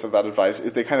valuable bits of that advice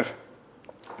is they kind of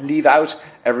leave out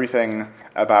everything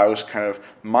about kind of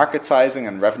market sizing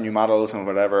and revenue models and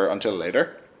whatever until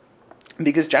later.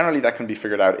 Because generally that can be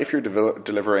figured out if you're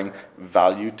delivering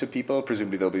value to people.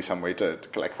 Presumably there'll be some way to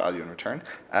collect value in return,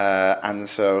 and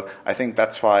so I think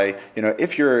that's why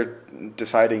if you're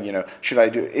deciding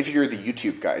if you're the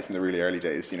YouTube guys in the really early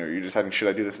days, you're deciding should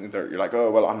I do this, and you're like,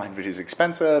 oh well, online video is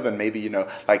expensive, and maybe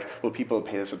like will people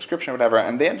pay a subscription or whatever,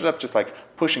 and they ended up just like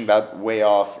pushing that way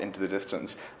off into the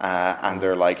distance, and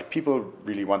they're like, people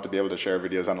really want to be able to share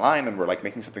videos online, and we're like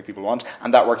making something people want,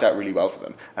 and that worked out really well for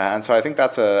them, and so I think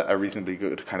that's a reasonably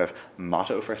good kind of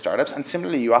motto for startups. And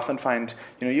similarly, you often find,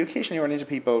 you occasionally run into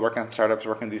people working on startups,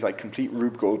 working on these like complete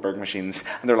Rube Goldberg machines,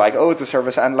 and they're like, oh, it's a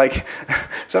service, and like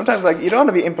sometimes like you don't want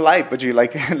to be impolite, but you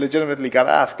like legitimately got to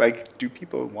ask, like, do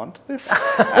people want this?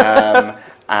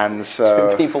 And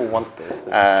so do people want this?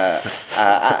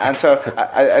 And so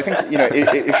I think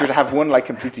if you're to have one like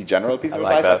completely general piece of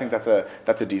advice, I think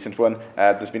that's a decent one.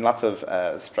 There's been lots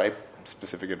of Stripe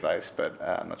specific advice, but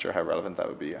I'm not sure how relevant that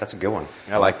would be. That's a good one.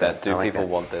 I like that. Do people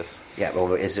want this? Yeah,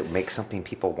 well, is it make something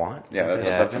people want? Yeah,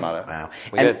 that's the motto. Wow.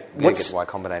 We get Y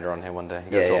Combinator on here one day.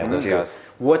 Those guys.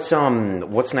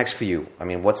 What's next for you? I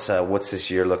mean, what's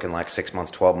this year looking like? 6 months,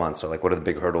 12 months, or like what are the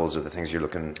big hurdles or the things you're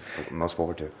looking most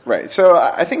forward to? Right. So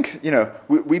I think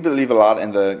we believe a lot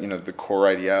in the core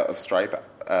idea of Stripe.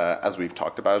 As we've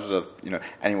talked about it, of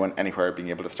anyone anywhere being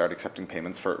able to start accepting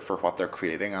payments for what they're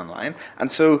creating online. And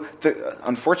so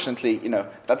unfortunately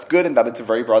that's good in that it's a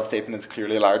very broad statement, it's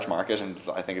clearly a large market, and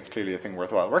I think it's clearly a thing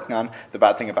worthwhile working on. The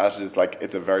bad thing about it is like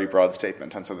it's a very broad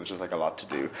statement, and so there's just like a lot to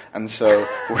do. And so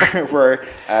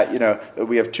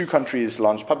we have 2 countries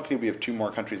launched publicly, we have 2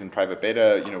 more countries in private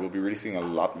beta. We'll be releasing a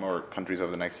lot more countries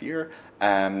over the next year,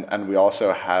 and we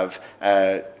also have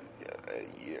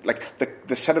like the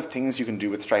the set of things you can do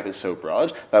with Stripe is so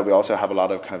broad that we also have a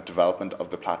lot of kind of development of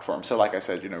the platform. So like I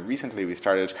said, recently we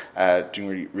started doing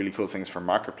really, really cool things for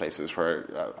marketplaces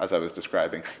where, as I was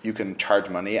describing, you can charge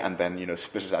money and then,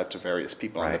 split it out to various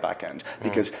people on the back end.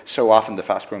 Because so often the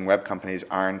fast-growing web companies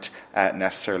aren't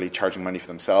necessarily charging money for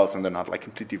themselves, and they're not like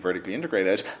completely vertically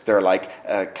integrated. They're like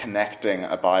connecting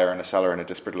a buyer and a seller in a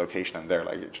disparate location, and they're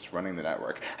like just running the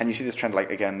network. And you see this trend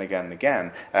like again and again and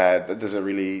again. There's a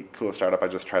really cool startup I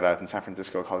just tried out in San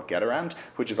Francisco called Getaround,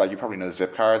 which is like, you probably know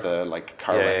Zipcar, the like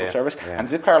car rental service. Yeah. And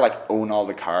Zipcar like own all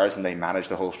the cars and they manage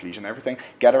the whole fleet and everything.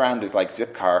 Getaround is like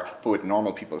Zipcar, but with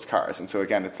normal people's cars. And so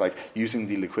again, it's like using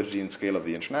the liquidity and scale of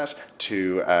the internet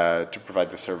to provide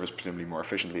the service presumably more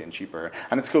efficiently and cheaper.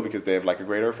 And it's cool because they have like a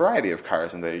greater variety of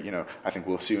cars, and they, I think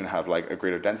we'll soon have like a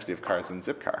greater density of cars than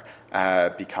Zipcar,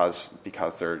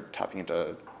 because they're tapping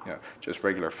into just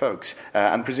regular folks,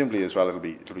 and presumably as well it'll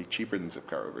be cheaper than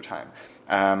Zipcar over time.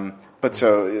 But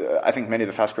so I think many of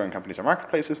the fast-growing companies are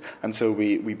marketplaces, and so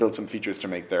we build some features to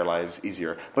make their lives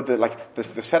easier. But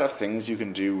the set of things you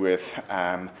can do with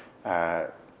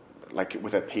like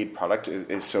with a paid product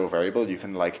is so variable. You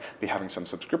can like be having some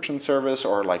subscription service,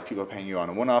 or like people paying you on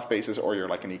a one-off basis, or you're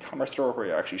like an e-commerce store where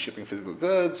you're actually shipping physical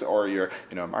goods, or you're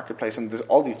a marketplace, and there's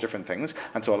all these different things.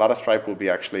 And so a lot of Stripe will be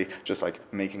actually just like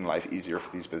making life easier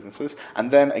for these businesses. And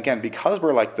then again, because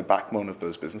we're like the backbone of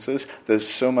those businesses, there's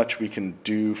so much we can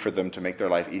do for them to make their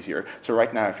life easier. So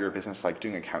right now, if you're a business like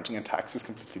doing accounting and tax is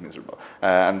completely miserable.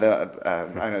 And then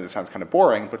I know this sounds kind of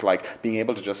boring, but like being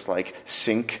able to just like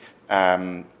sync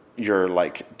your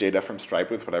like data from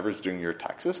Stripe with whatever's doing your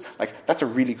taxes, like that's a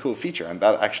really cool feature, and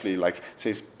that actually like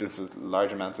saves business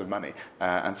large amounts of money.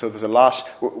 And so there's a lot.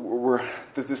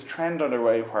 There's this trend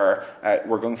underway where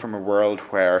we're going from a world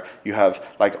where you have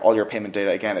like all your payment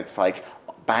data. Again, it's like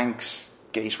banks,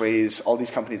 gateways, all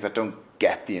these companies that don't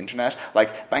get the internet.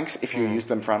 Like banks, if you use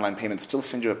them for online payments, still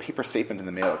send you a paper statement in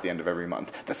the mail at the end of every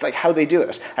month. That's like how they do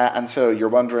it. And so you're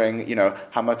wondering,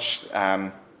 how much.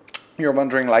 You're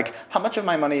wondering, like, how much of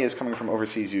my money is coming from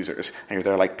overseas users? And you're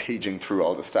there, like, paging through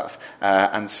all the stuff.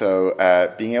 And so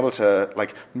being able to,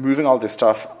 like, moving all this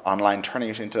stuff online, turning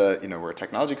it into, we're a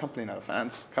technology company, not a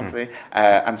finance company.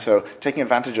 And so taking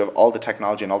advantage of all the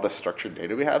technology and all the structured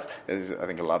data we have is, I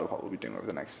think, a lot of what we'll be doing over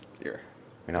the next year.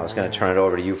 I was going to turn it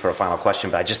over to you for a final question,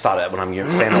 but I just thought when I'm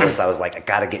saying all this, I was like, I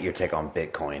got to get your take on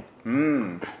Bitcoin.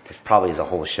 Which probably is a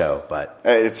whole show, but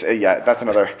it's that's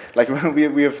another. Like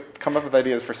we have come up with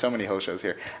ideas for so many whole shows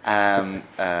here.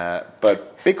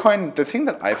 But Bitcoin, the thing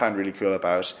that I found really cool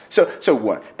about so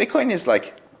one, Bitcoin is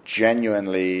like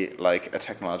genuinely like a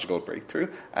technological breakthrough,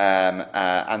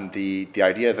 and the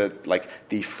idea that like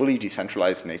the fully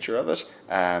decentralized nature of it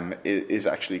is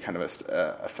actually kind of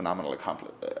a phenomenal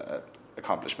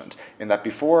accomplishment, in that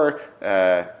before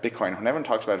Bitcoin, when everyone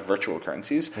talks about virtual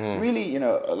currencies, really,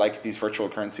 like these virtual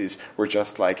currencies were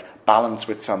just like balanced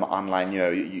with some online,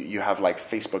 you have like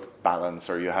Facebook balance,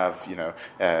 or you have,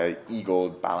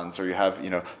 e-gold balance, or you have,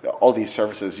 all these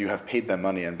services, you have paid them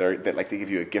money and they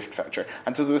give you a gift voucher.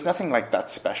 And so there was nothing like that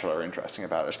special or interesting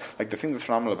about it. Like the thing that's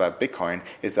phenomenal about Bitcoin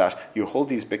is that you hold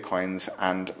these Bitcoins,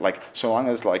 and like so long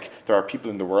as like there are people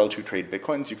in the world who trade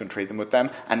Bitcoins, you can trade them with them,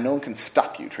 and no one can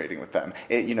stop you trading with them.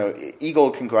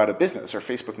 e-gold can go out of business, or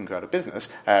Facebook can go out of business,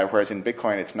 whereas in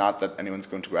Bitcoin, it's not that anyone's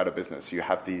going to go out of business. You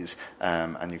have these,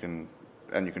 and you can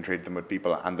trade them with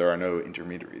people, and there are no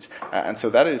intermediaries. And so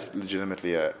that is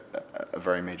legitimately a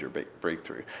very major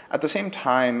breakthrough. At the same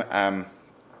time,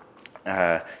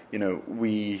 Bitcoin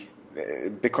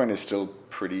is still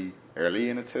pretty early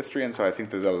in its history, and so I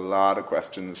think there's a lot of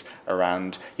questions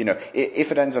around,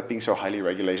 if it ends up being so highly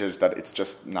regulated that it's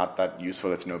just not that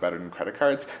useful, it's no better than credit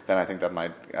cards, then I think that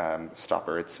might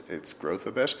stopper its growth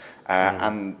a bit.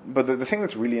 But the thing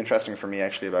that's really interesting for me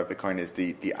actually about Bitcoin is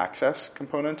the access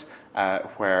component,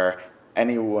 where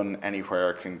anyone,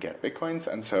 anywhere can get Bitcoins.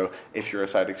 And so if you're a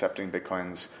site accepting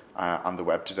Bitcoins on the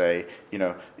web today,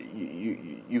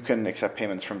 you can accept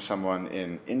payments from someone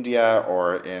in India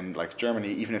or in like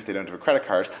Germany, even if they don't have a credit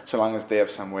card, so long as they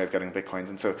have some way of getting Bitcoins.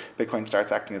 And so Bitcoin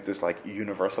starts acting as this like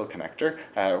universal connector,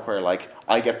 where like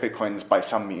I get Bitcoins by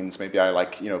some means. Maybe I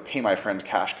pay my friend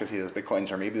cash because he has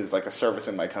Bitcoins, or maybe there's like a service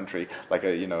in my country, like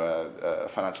a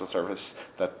financial service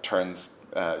that turns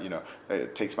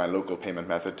takes my local payment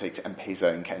method, takes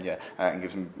M-Pesa in Kenya, and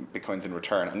gives me bitcoins in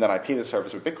return, and then I pay the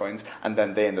service with bitcoins, and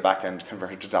then they in the back end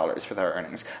convert it to dollars for their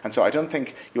earnings. And so I don't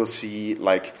think you'll see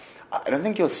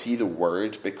the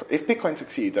word Bitcoin. If Bitcoin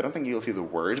succeeds, I don't think you'll see the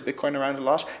word Bitcoin around a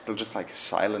lot. It'll just like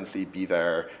silently be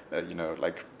there,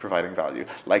 like providing value.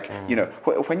 Like,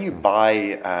 when you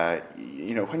buy,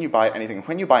 anything,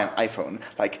 when you buy an iPhone,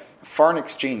 like foreign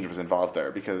exchange was involved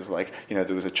there because like,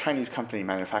 there was a Chinese company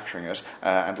manufacturing it,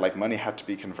 and like money had to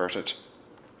be converted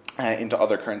into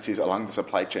other currencies along the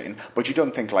supply chain, but you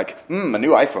don't think like, a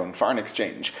new iPhone, foreign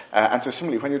exchange. And so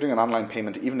similarly, when you're doing an online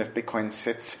payment, even if Bitcoin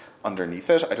sits underneath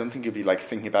it, I don't think you'll be like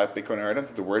thinking about Bitcoin, or I don't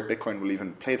think the word Bitcoin will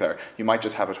even play there. You might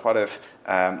just have it, what if,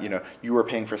 you were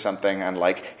paying for something and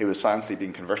like it was silently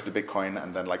being converted to Bitcoin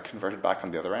and then like converted back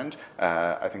on the other end.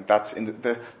 I think that's in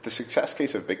the success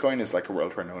case of Bitcoin is like a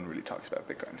world where no one really talks about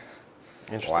Bitcoin.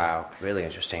 Wow, really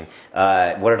interesting.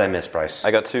 What did I miss, Bryce?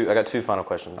 I got two final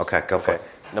questions. Okay, go for it.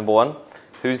 Number one,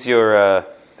 who's your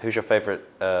favorite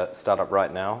startup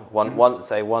right now? One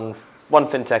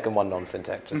fintech and one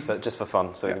non-fintech, just for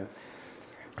fun. So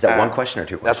is that one question or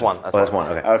two questions? That's one.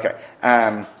 Okay.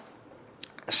 Okay.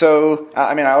 So,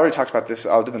 I already talked about this.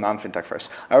 I'll do the non-fintech first.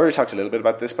 I already talked a little bit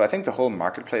about this, but I think the whole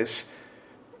marketplace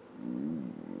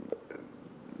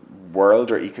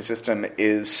world or ecosystem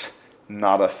is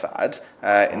not a fad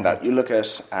in that you look at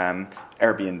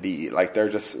Airbnb, like they're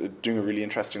just doing a really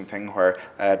interesting thing where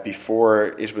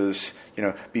before it was,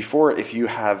 before if you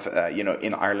have,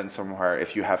 in Ireland somewhere,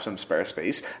 if you have some spare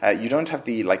space, you don't have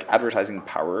the like advertising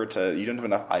power you don't have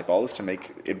enough eyeballs to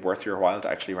make it worth your while to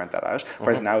actually rent that out.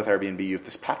 Whereas now with Airbnb, you have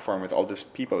this platform with all these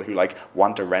people who like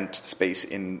want to rent space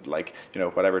in like,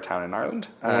 whatever town in Ireland.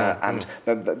 And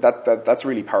that's a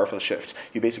really powerful shift.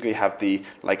 You basically have the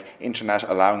like internet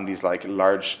allowing these like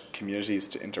large communities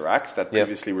to interact that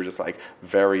previously were just like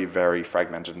very, very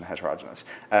fragmented and heterogeneous.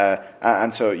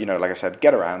 And so, like I said,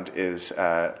 Get Around is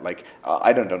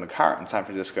I don't own a car in San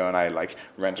Francisco, and I like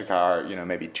rent a car,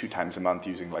 maybe 2 times a month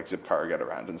using like Zipcar or Get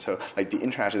Around. And so like the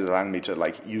internet is allowing me to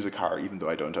like use a car even though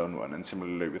I don't own one. And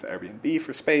similarly with Airbnb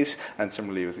for space, and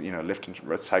similarly with Lyft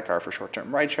and Sidecar for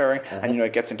short-term ride sharing. And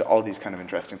it gets into all these kind of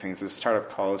interesting things. There's a startup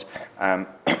called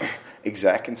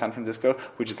Exec in San Francisco,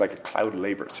 which is like a cloud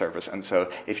labor service. And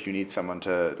so if you need someone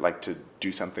to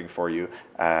do something for you,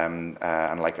 and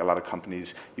like a lot of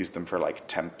companies use them for like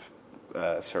temp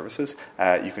services,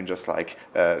 you can just like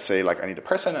say like I need a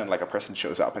person, and like a person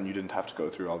shows up, and you didn't have to go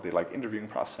through all the like interviewing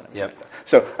process and everything like that.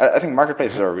 So I think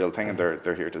marketplaces are a real thing, and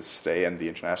they're here to stay, and the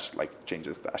internet like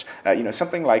changes that.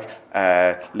 Something like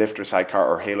Lyft or Sidecar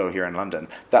or Halo here in London,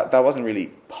 that wasn't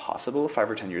really possible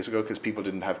 5 or 10 years ago because people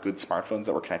didn't have good smartphones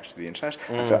that were connected to the internet.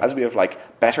 And so as we have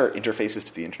like better interfaces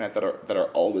to the internet that are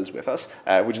always with us,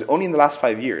 which is only in the last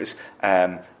 5 years,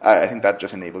 I think that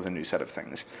just enables a new set of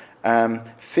things.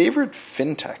 Favorite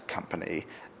fintech company?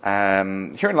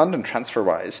 Here in London,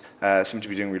 TransferWise seem to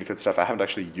be doing really good stuff. I haven't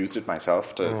actually used it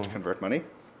myself to convert money,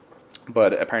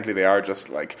 but apparently they are just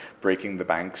like breaking the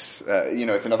banks.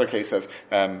 It's another case of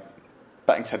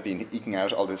banks have been eking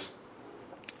out all this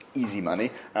easy money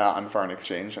on foreign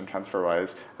exchange, and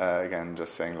TransferWise again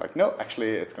just saying like, no,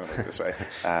 actually it's going to work this way,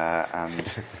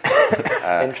 and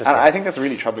I think that's a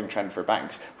really troubling trend for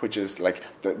banks, which is like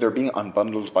they're being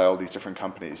unbundled by all these different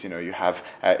companies. You have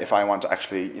if I want to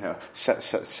actually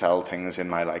sell things in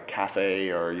my like cafe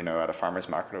or at a farmer's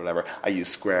market or whatever, I use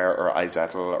Square or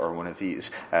iZettle or one of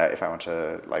these. If I want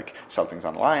to like sell things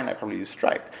online, I probably use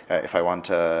Stripe. If I want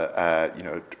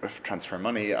to transfer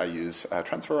money, I use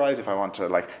TransferWise. If I want to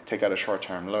like take out a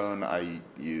short-term loan, I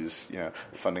use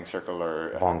Funding Circle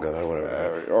or Vongo or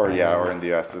whatever, or in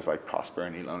the US there's like Prosper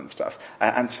and Elon and stuff.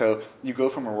 And so you go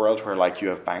from a world where like you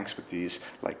have banks with these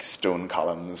like stone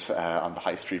columns on the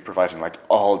high street providing like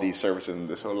all these services and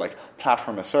this whole like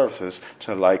platform of services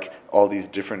to like all these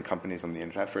different companies on the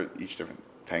internet for each different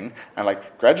thing, and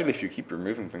like gradually if you keep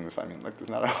removing things, like there's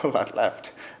not a whole lot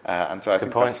left, and so I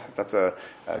think that's a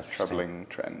troubling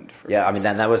trend for us.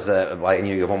 That was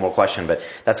you have one more question, but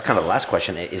that's kind of the last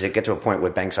question. Is it get to a point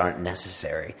where banks aren't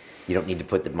necessary? You don't need to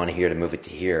put the money here to move it to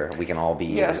here. We can all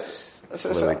be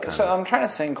So I'm trying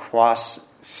to think what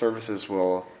services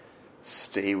will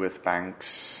stay with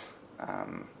banks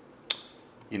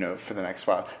for the next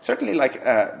while. Certainly, like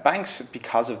banks,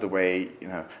 because of the way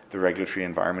the regulatory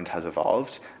environment has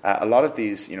evolved, a lot of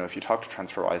these, if you talk to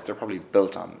TransferWise, they're probably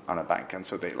built on a bank, and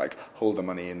so they like hold the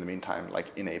money in the meantime,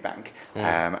 like in a bank.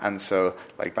 And so,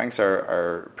 like banks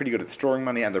are pretty good at storing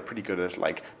money, and they're pretty good at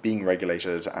like being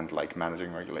regulated and like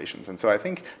managing regulations. And so I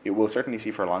think it will certainly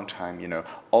see for a long time,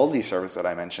 all these services that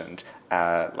I mentioned,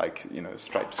 like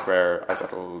Stripe, Square,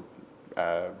 iZettle,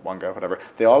 Wonga, whatever,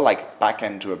 they all like back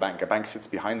end to a bank. A bank sits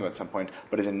behind them at some point,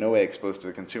 but is in no way exposed to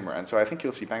the consumer. And so I think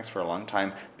you'll see banks for a long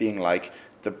time being like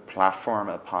the platform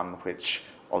upon which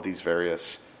all these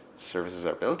various services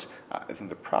are built. I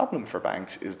think the problem for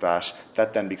banks is that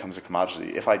then becomes a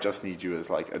commodity. If I just need you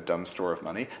as like a dumb store of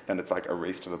money, then it's like a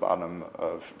race to the bottom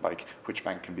of like which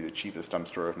bank can be the cheapest dumb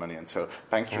store of money. And so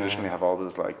banks traditionally have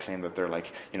always like claimed that they're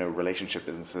like, you know, relationship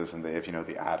businesses, and they have, you know,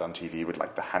 the ad on TV with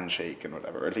like the handshake and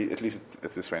whatever. At least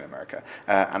it's this way in America.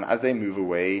 And as they move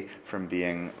away from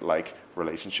being like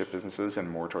relationship businesses and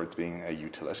more towards being a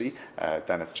utility,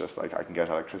 then it's just like I can get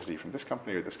electricity from this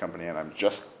company or this company, and I'm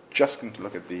just going to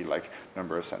look at the like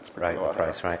number of cents per kilowatt. The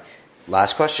price, right.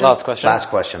 Last question,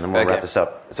 then we'll wrap this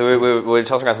up. So we're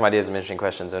tossing around some ideas, some interesting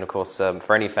questions, and of course,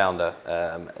 for any founder,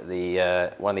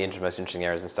 one of the most interesting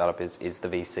areas in startup is the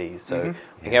VCs. So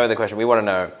we came up with the question, we want to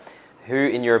know, who,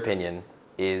 in your opinion,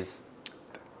 is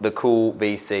the cool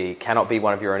VC? Cannot be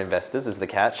one of your own investors, is the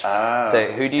catch.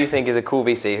 So who do you think is a cool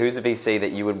VC? Who's a VC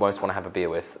that you would most want to have a beer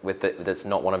with that's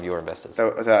not one of your investors?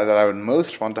 So that I would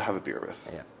most want to have a beer with.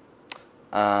 Yeah.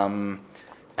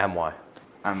 And why?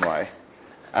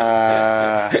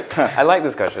 I like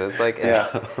this question. It's like,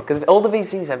 because all the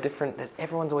VCs have different.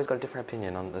 Everyone's always got a different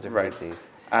opinion on the different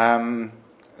VCs.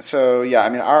 So yeah, I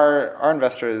mean, our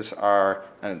investors are,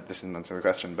 and this isn't answering the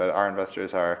question, but our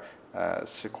investors are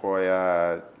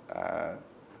Sequoia,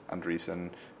 Andreessen,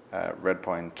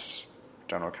 Redpoint,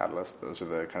 General Catalyst. Those are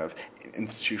the kind of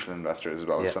institutional investors, as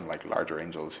well as some like larger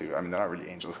angels who, I mean, they're not really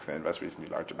angels because they invest reasonably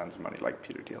large amounts of money, like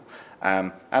Peter Thiel.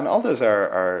 And all those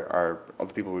are all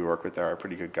the people we work with there are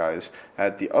pretty good guys.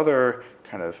 The other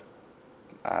kind of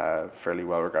fairly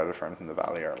well-regarded firms in the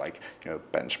Valley are like, you know,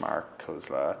 Benchmark,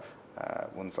 Khosla,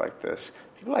 ones like this.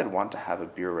 People I'd want to have a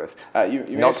beer with.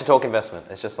 Not to talk investment.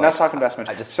 It's just like... Not to talk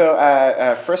investment. So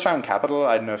First Round Capital,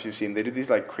 I don't know if you've seen, they do these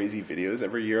like crazy videos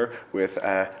every year with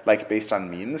like based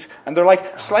on memes. And they're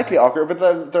like slightly awkward,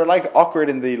 but they're like awkward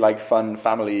in the like fun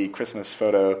family Christmas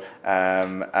photo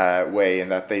way, in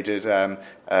that they did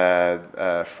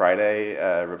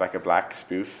Friday, Rebecca Black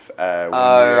spoof.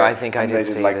 I think I did see this.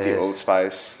 They did like the Old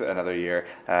Spice another year.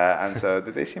 And so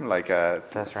they seem like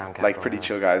First Round Capital, like pretty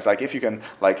chill guys. Like if you can,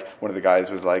 like one of the guys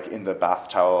was like in the bath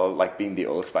towel, like being the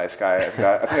Old Spice guy. I think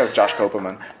that was Josh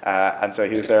Kopelman, and so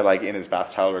he was there like in his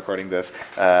bath towel recording this.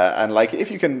 And like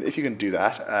if you can do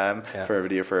that for a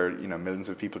video for, you know, millions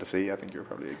of people to see, I think you're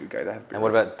probably a good guy to have. And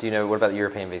what about the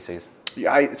European VCs?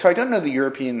 Yeah, so I don't know the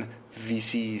European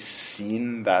VC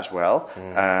scene that well.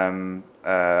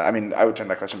 I mean, I would turn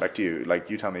that question back to you. Like,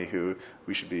 you tell me who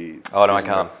we should be. Oh no, I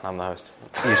can't. I'm the host.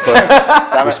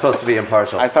 You're supposed to be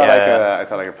impartial. I thought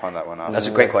I could pawn that one off. That's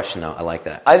a great question, though. I like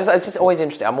that. It's just always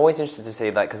interesting. I'm always interested to see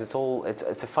that, because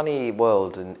it's a funny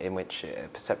world in which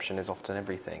perception is often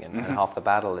everything, and half the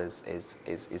battle is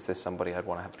this somebody I'd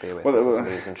want to have a beer with? Is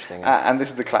somebody who's interesting? And this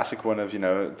is the classic one of, you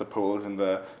know, the polls in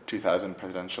the 2000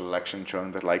 presidential election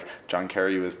showing that like John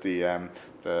Kerry was the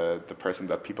person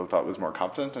that people thought was more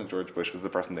competent, and George Bush was the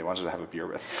person they wanted to have a beer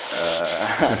with.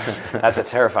 That's a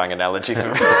terrifying analogy for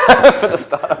the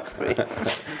startup scene.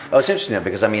 Oh, it's interesting though,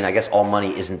 because I mean, I guess all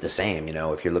money isn't the same. You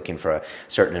know, if you're looking for a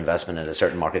certain investment at a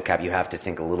certain market cap, you have to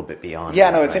think a little bit beyond. Yeah,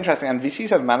 no, it's interesting, and VCs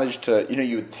have managed to, you know,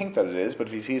 you would think that it is, but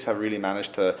VCs have really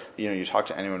managed to, you know, you talk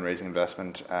to anyone raising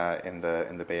investment in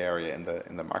the Bay Area, in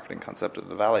the marketing concept of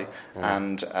the Valley,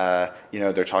 and you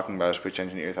know, they're talking about which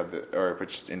engineers have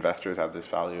which investors have this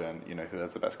value, and you know, who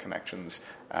has the best connections,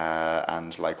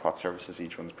 and like what services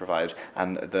each one's provide,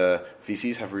 and the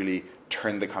VCs have really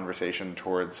turned the conversation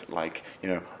towards like, you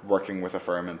know, working with a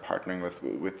firm and partnering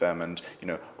with them, and you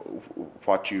know,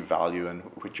 what you value and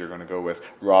which you're going to go with,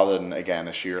 rather than again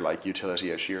a sheer like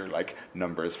utility, a sheer like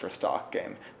numbers for stock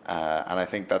game, and I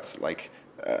think that's like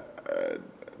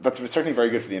that's certainly very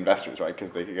good for the investors, right?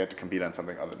 Because they could get to compete on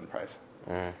something other than price.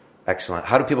 Excellent.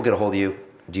 How do people get a hold of you?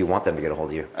 Do you want them to get a hold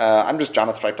of you? I'm just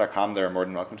john@stripe.com. They're more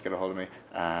than welcome to get a hold of me.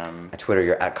 At Twitter,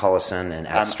 you're at Collison and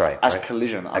at Stripe. At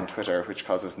Collision on Twitter, which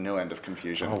causes no end of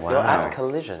confusion. Oh, wow. You're at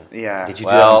Collision? Yeah. Did you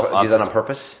do that on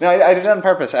purpose? No, I did it on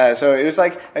purpose. So it was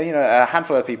like, you know, a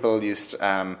handful of people used,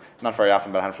 not very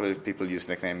often, but a handful of people used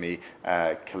to nickname me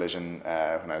Collision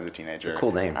when I was a teenager. It's a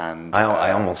cool name. And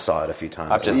I almost saw it a few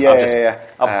times.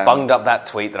 I've bunged up that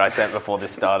tweet that I sent before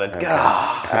this started.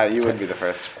 You wouldn't be the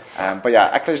first. But yeah,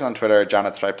 at Collision on Twitter,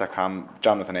 john@stripe.com,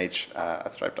 John with an H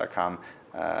at stripe.com,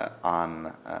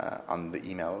 on the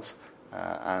emails.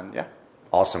 And yeah.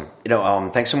 Awesome.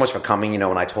 Thanks so much for coming.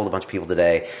 When I told a bunch of people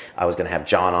today I was going to have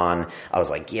John on, I was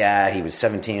like, yeah, he was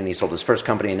 17 and he sold his first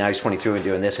company and now he's 23 and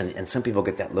doing this. And some people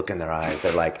get that look in their eyes.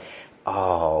 They're like,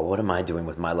 oh, what am I doing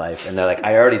with my life? And they're like,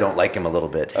 I already don't like him a little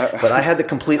bit. But I had the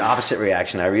complete opposite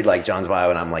reaction. I read like John's bio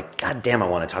and I'm like, God damn, I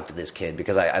want to talk to this kid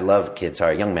because I love kids.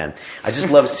 Sorry, young men. I just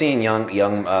love seeing young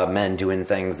men doing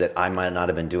things that I might not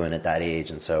have been doing at that age.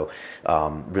 And so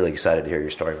really excited to hear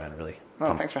your story, man. Really.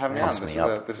 No, thanks for having me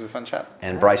on. This was a fun chat.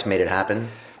 And Bryce made it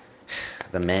happen.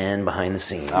 The man behind the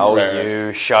scenes. Oh,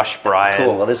 you shush, Brian.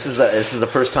 Cool. Well, this is the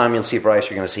first time you'll see Bryce.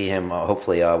 You're going to see him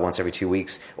hopefully once every 2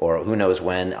 weeks, or who knows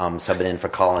when. Subbing in for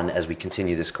Colin as we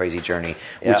continue this crazy journey,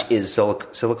 which is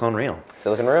Silicon Real.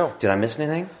 Silicon Real. Did I miss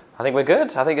anything? I think we're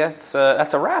good. I think that's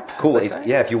a wrap. Cool.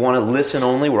 If you want to listen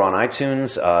only, we're on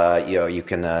iTunes. You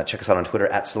can check us out on Twitter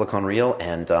at Silicon Real,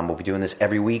 and we'll be doing this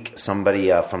every week.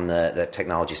 Somebody from the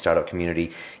technology startup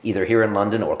community, either here in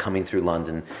London or coming through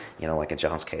London, like in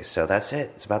John's case. So that's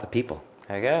it. It's about the people.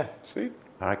 There you go. Sweet.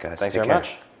 All right, guys. Thanks very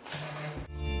much.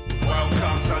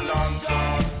 Welcome to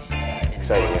London.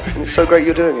 Exciting. And it's so great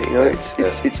you're doing it.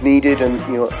 It's needed, and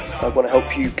I want to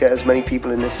help you get as many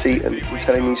people in this seat and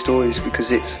telling these stories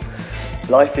because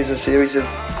life is a series of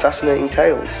fascinating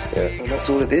tales, and that's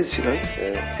all it is,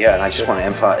 Yeah, and I just want to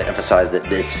emphasize that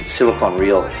this Silicon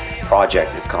Real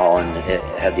project that Colin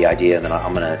had the idea, and that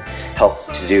I'm going to help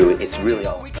to do. It's really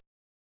all.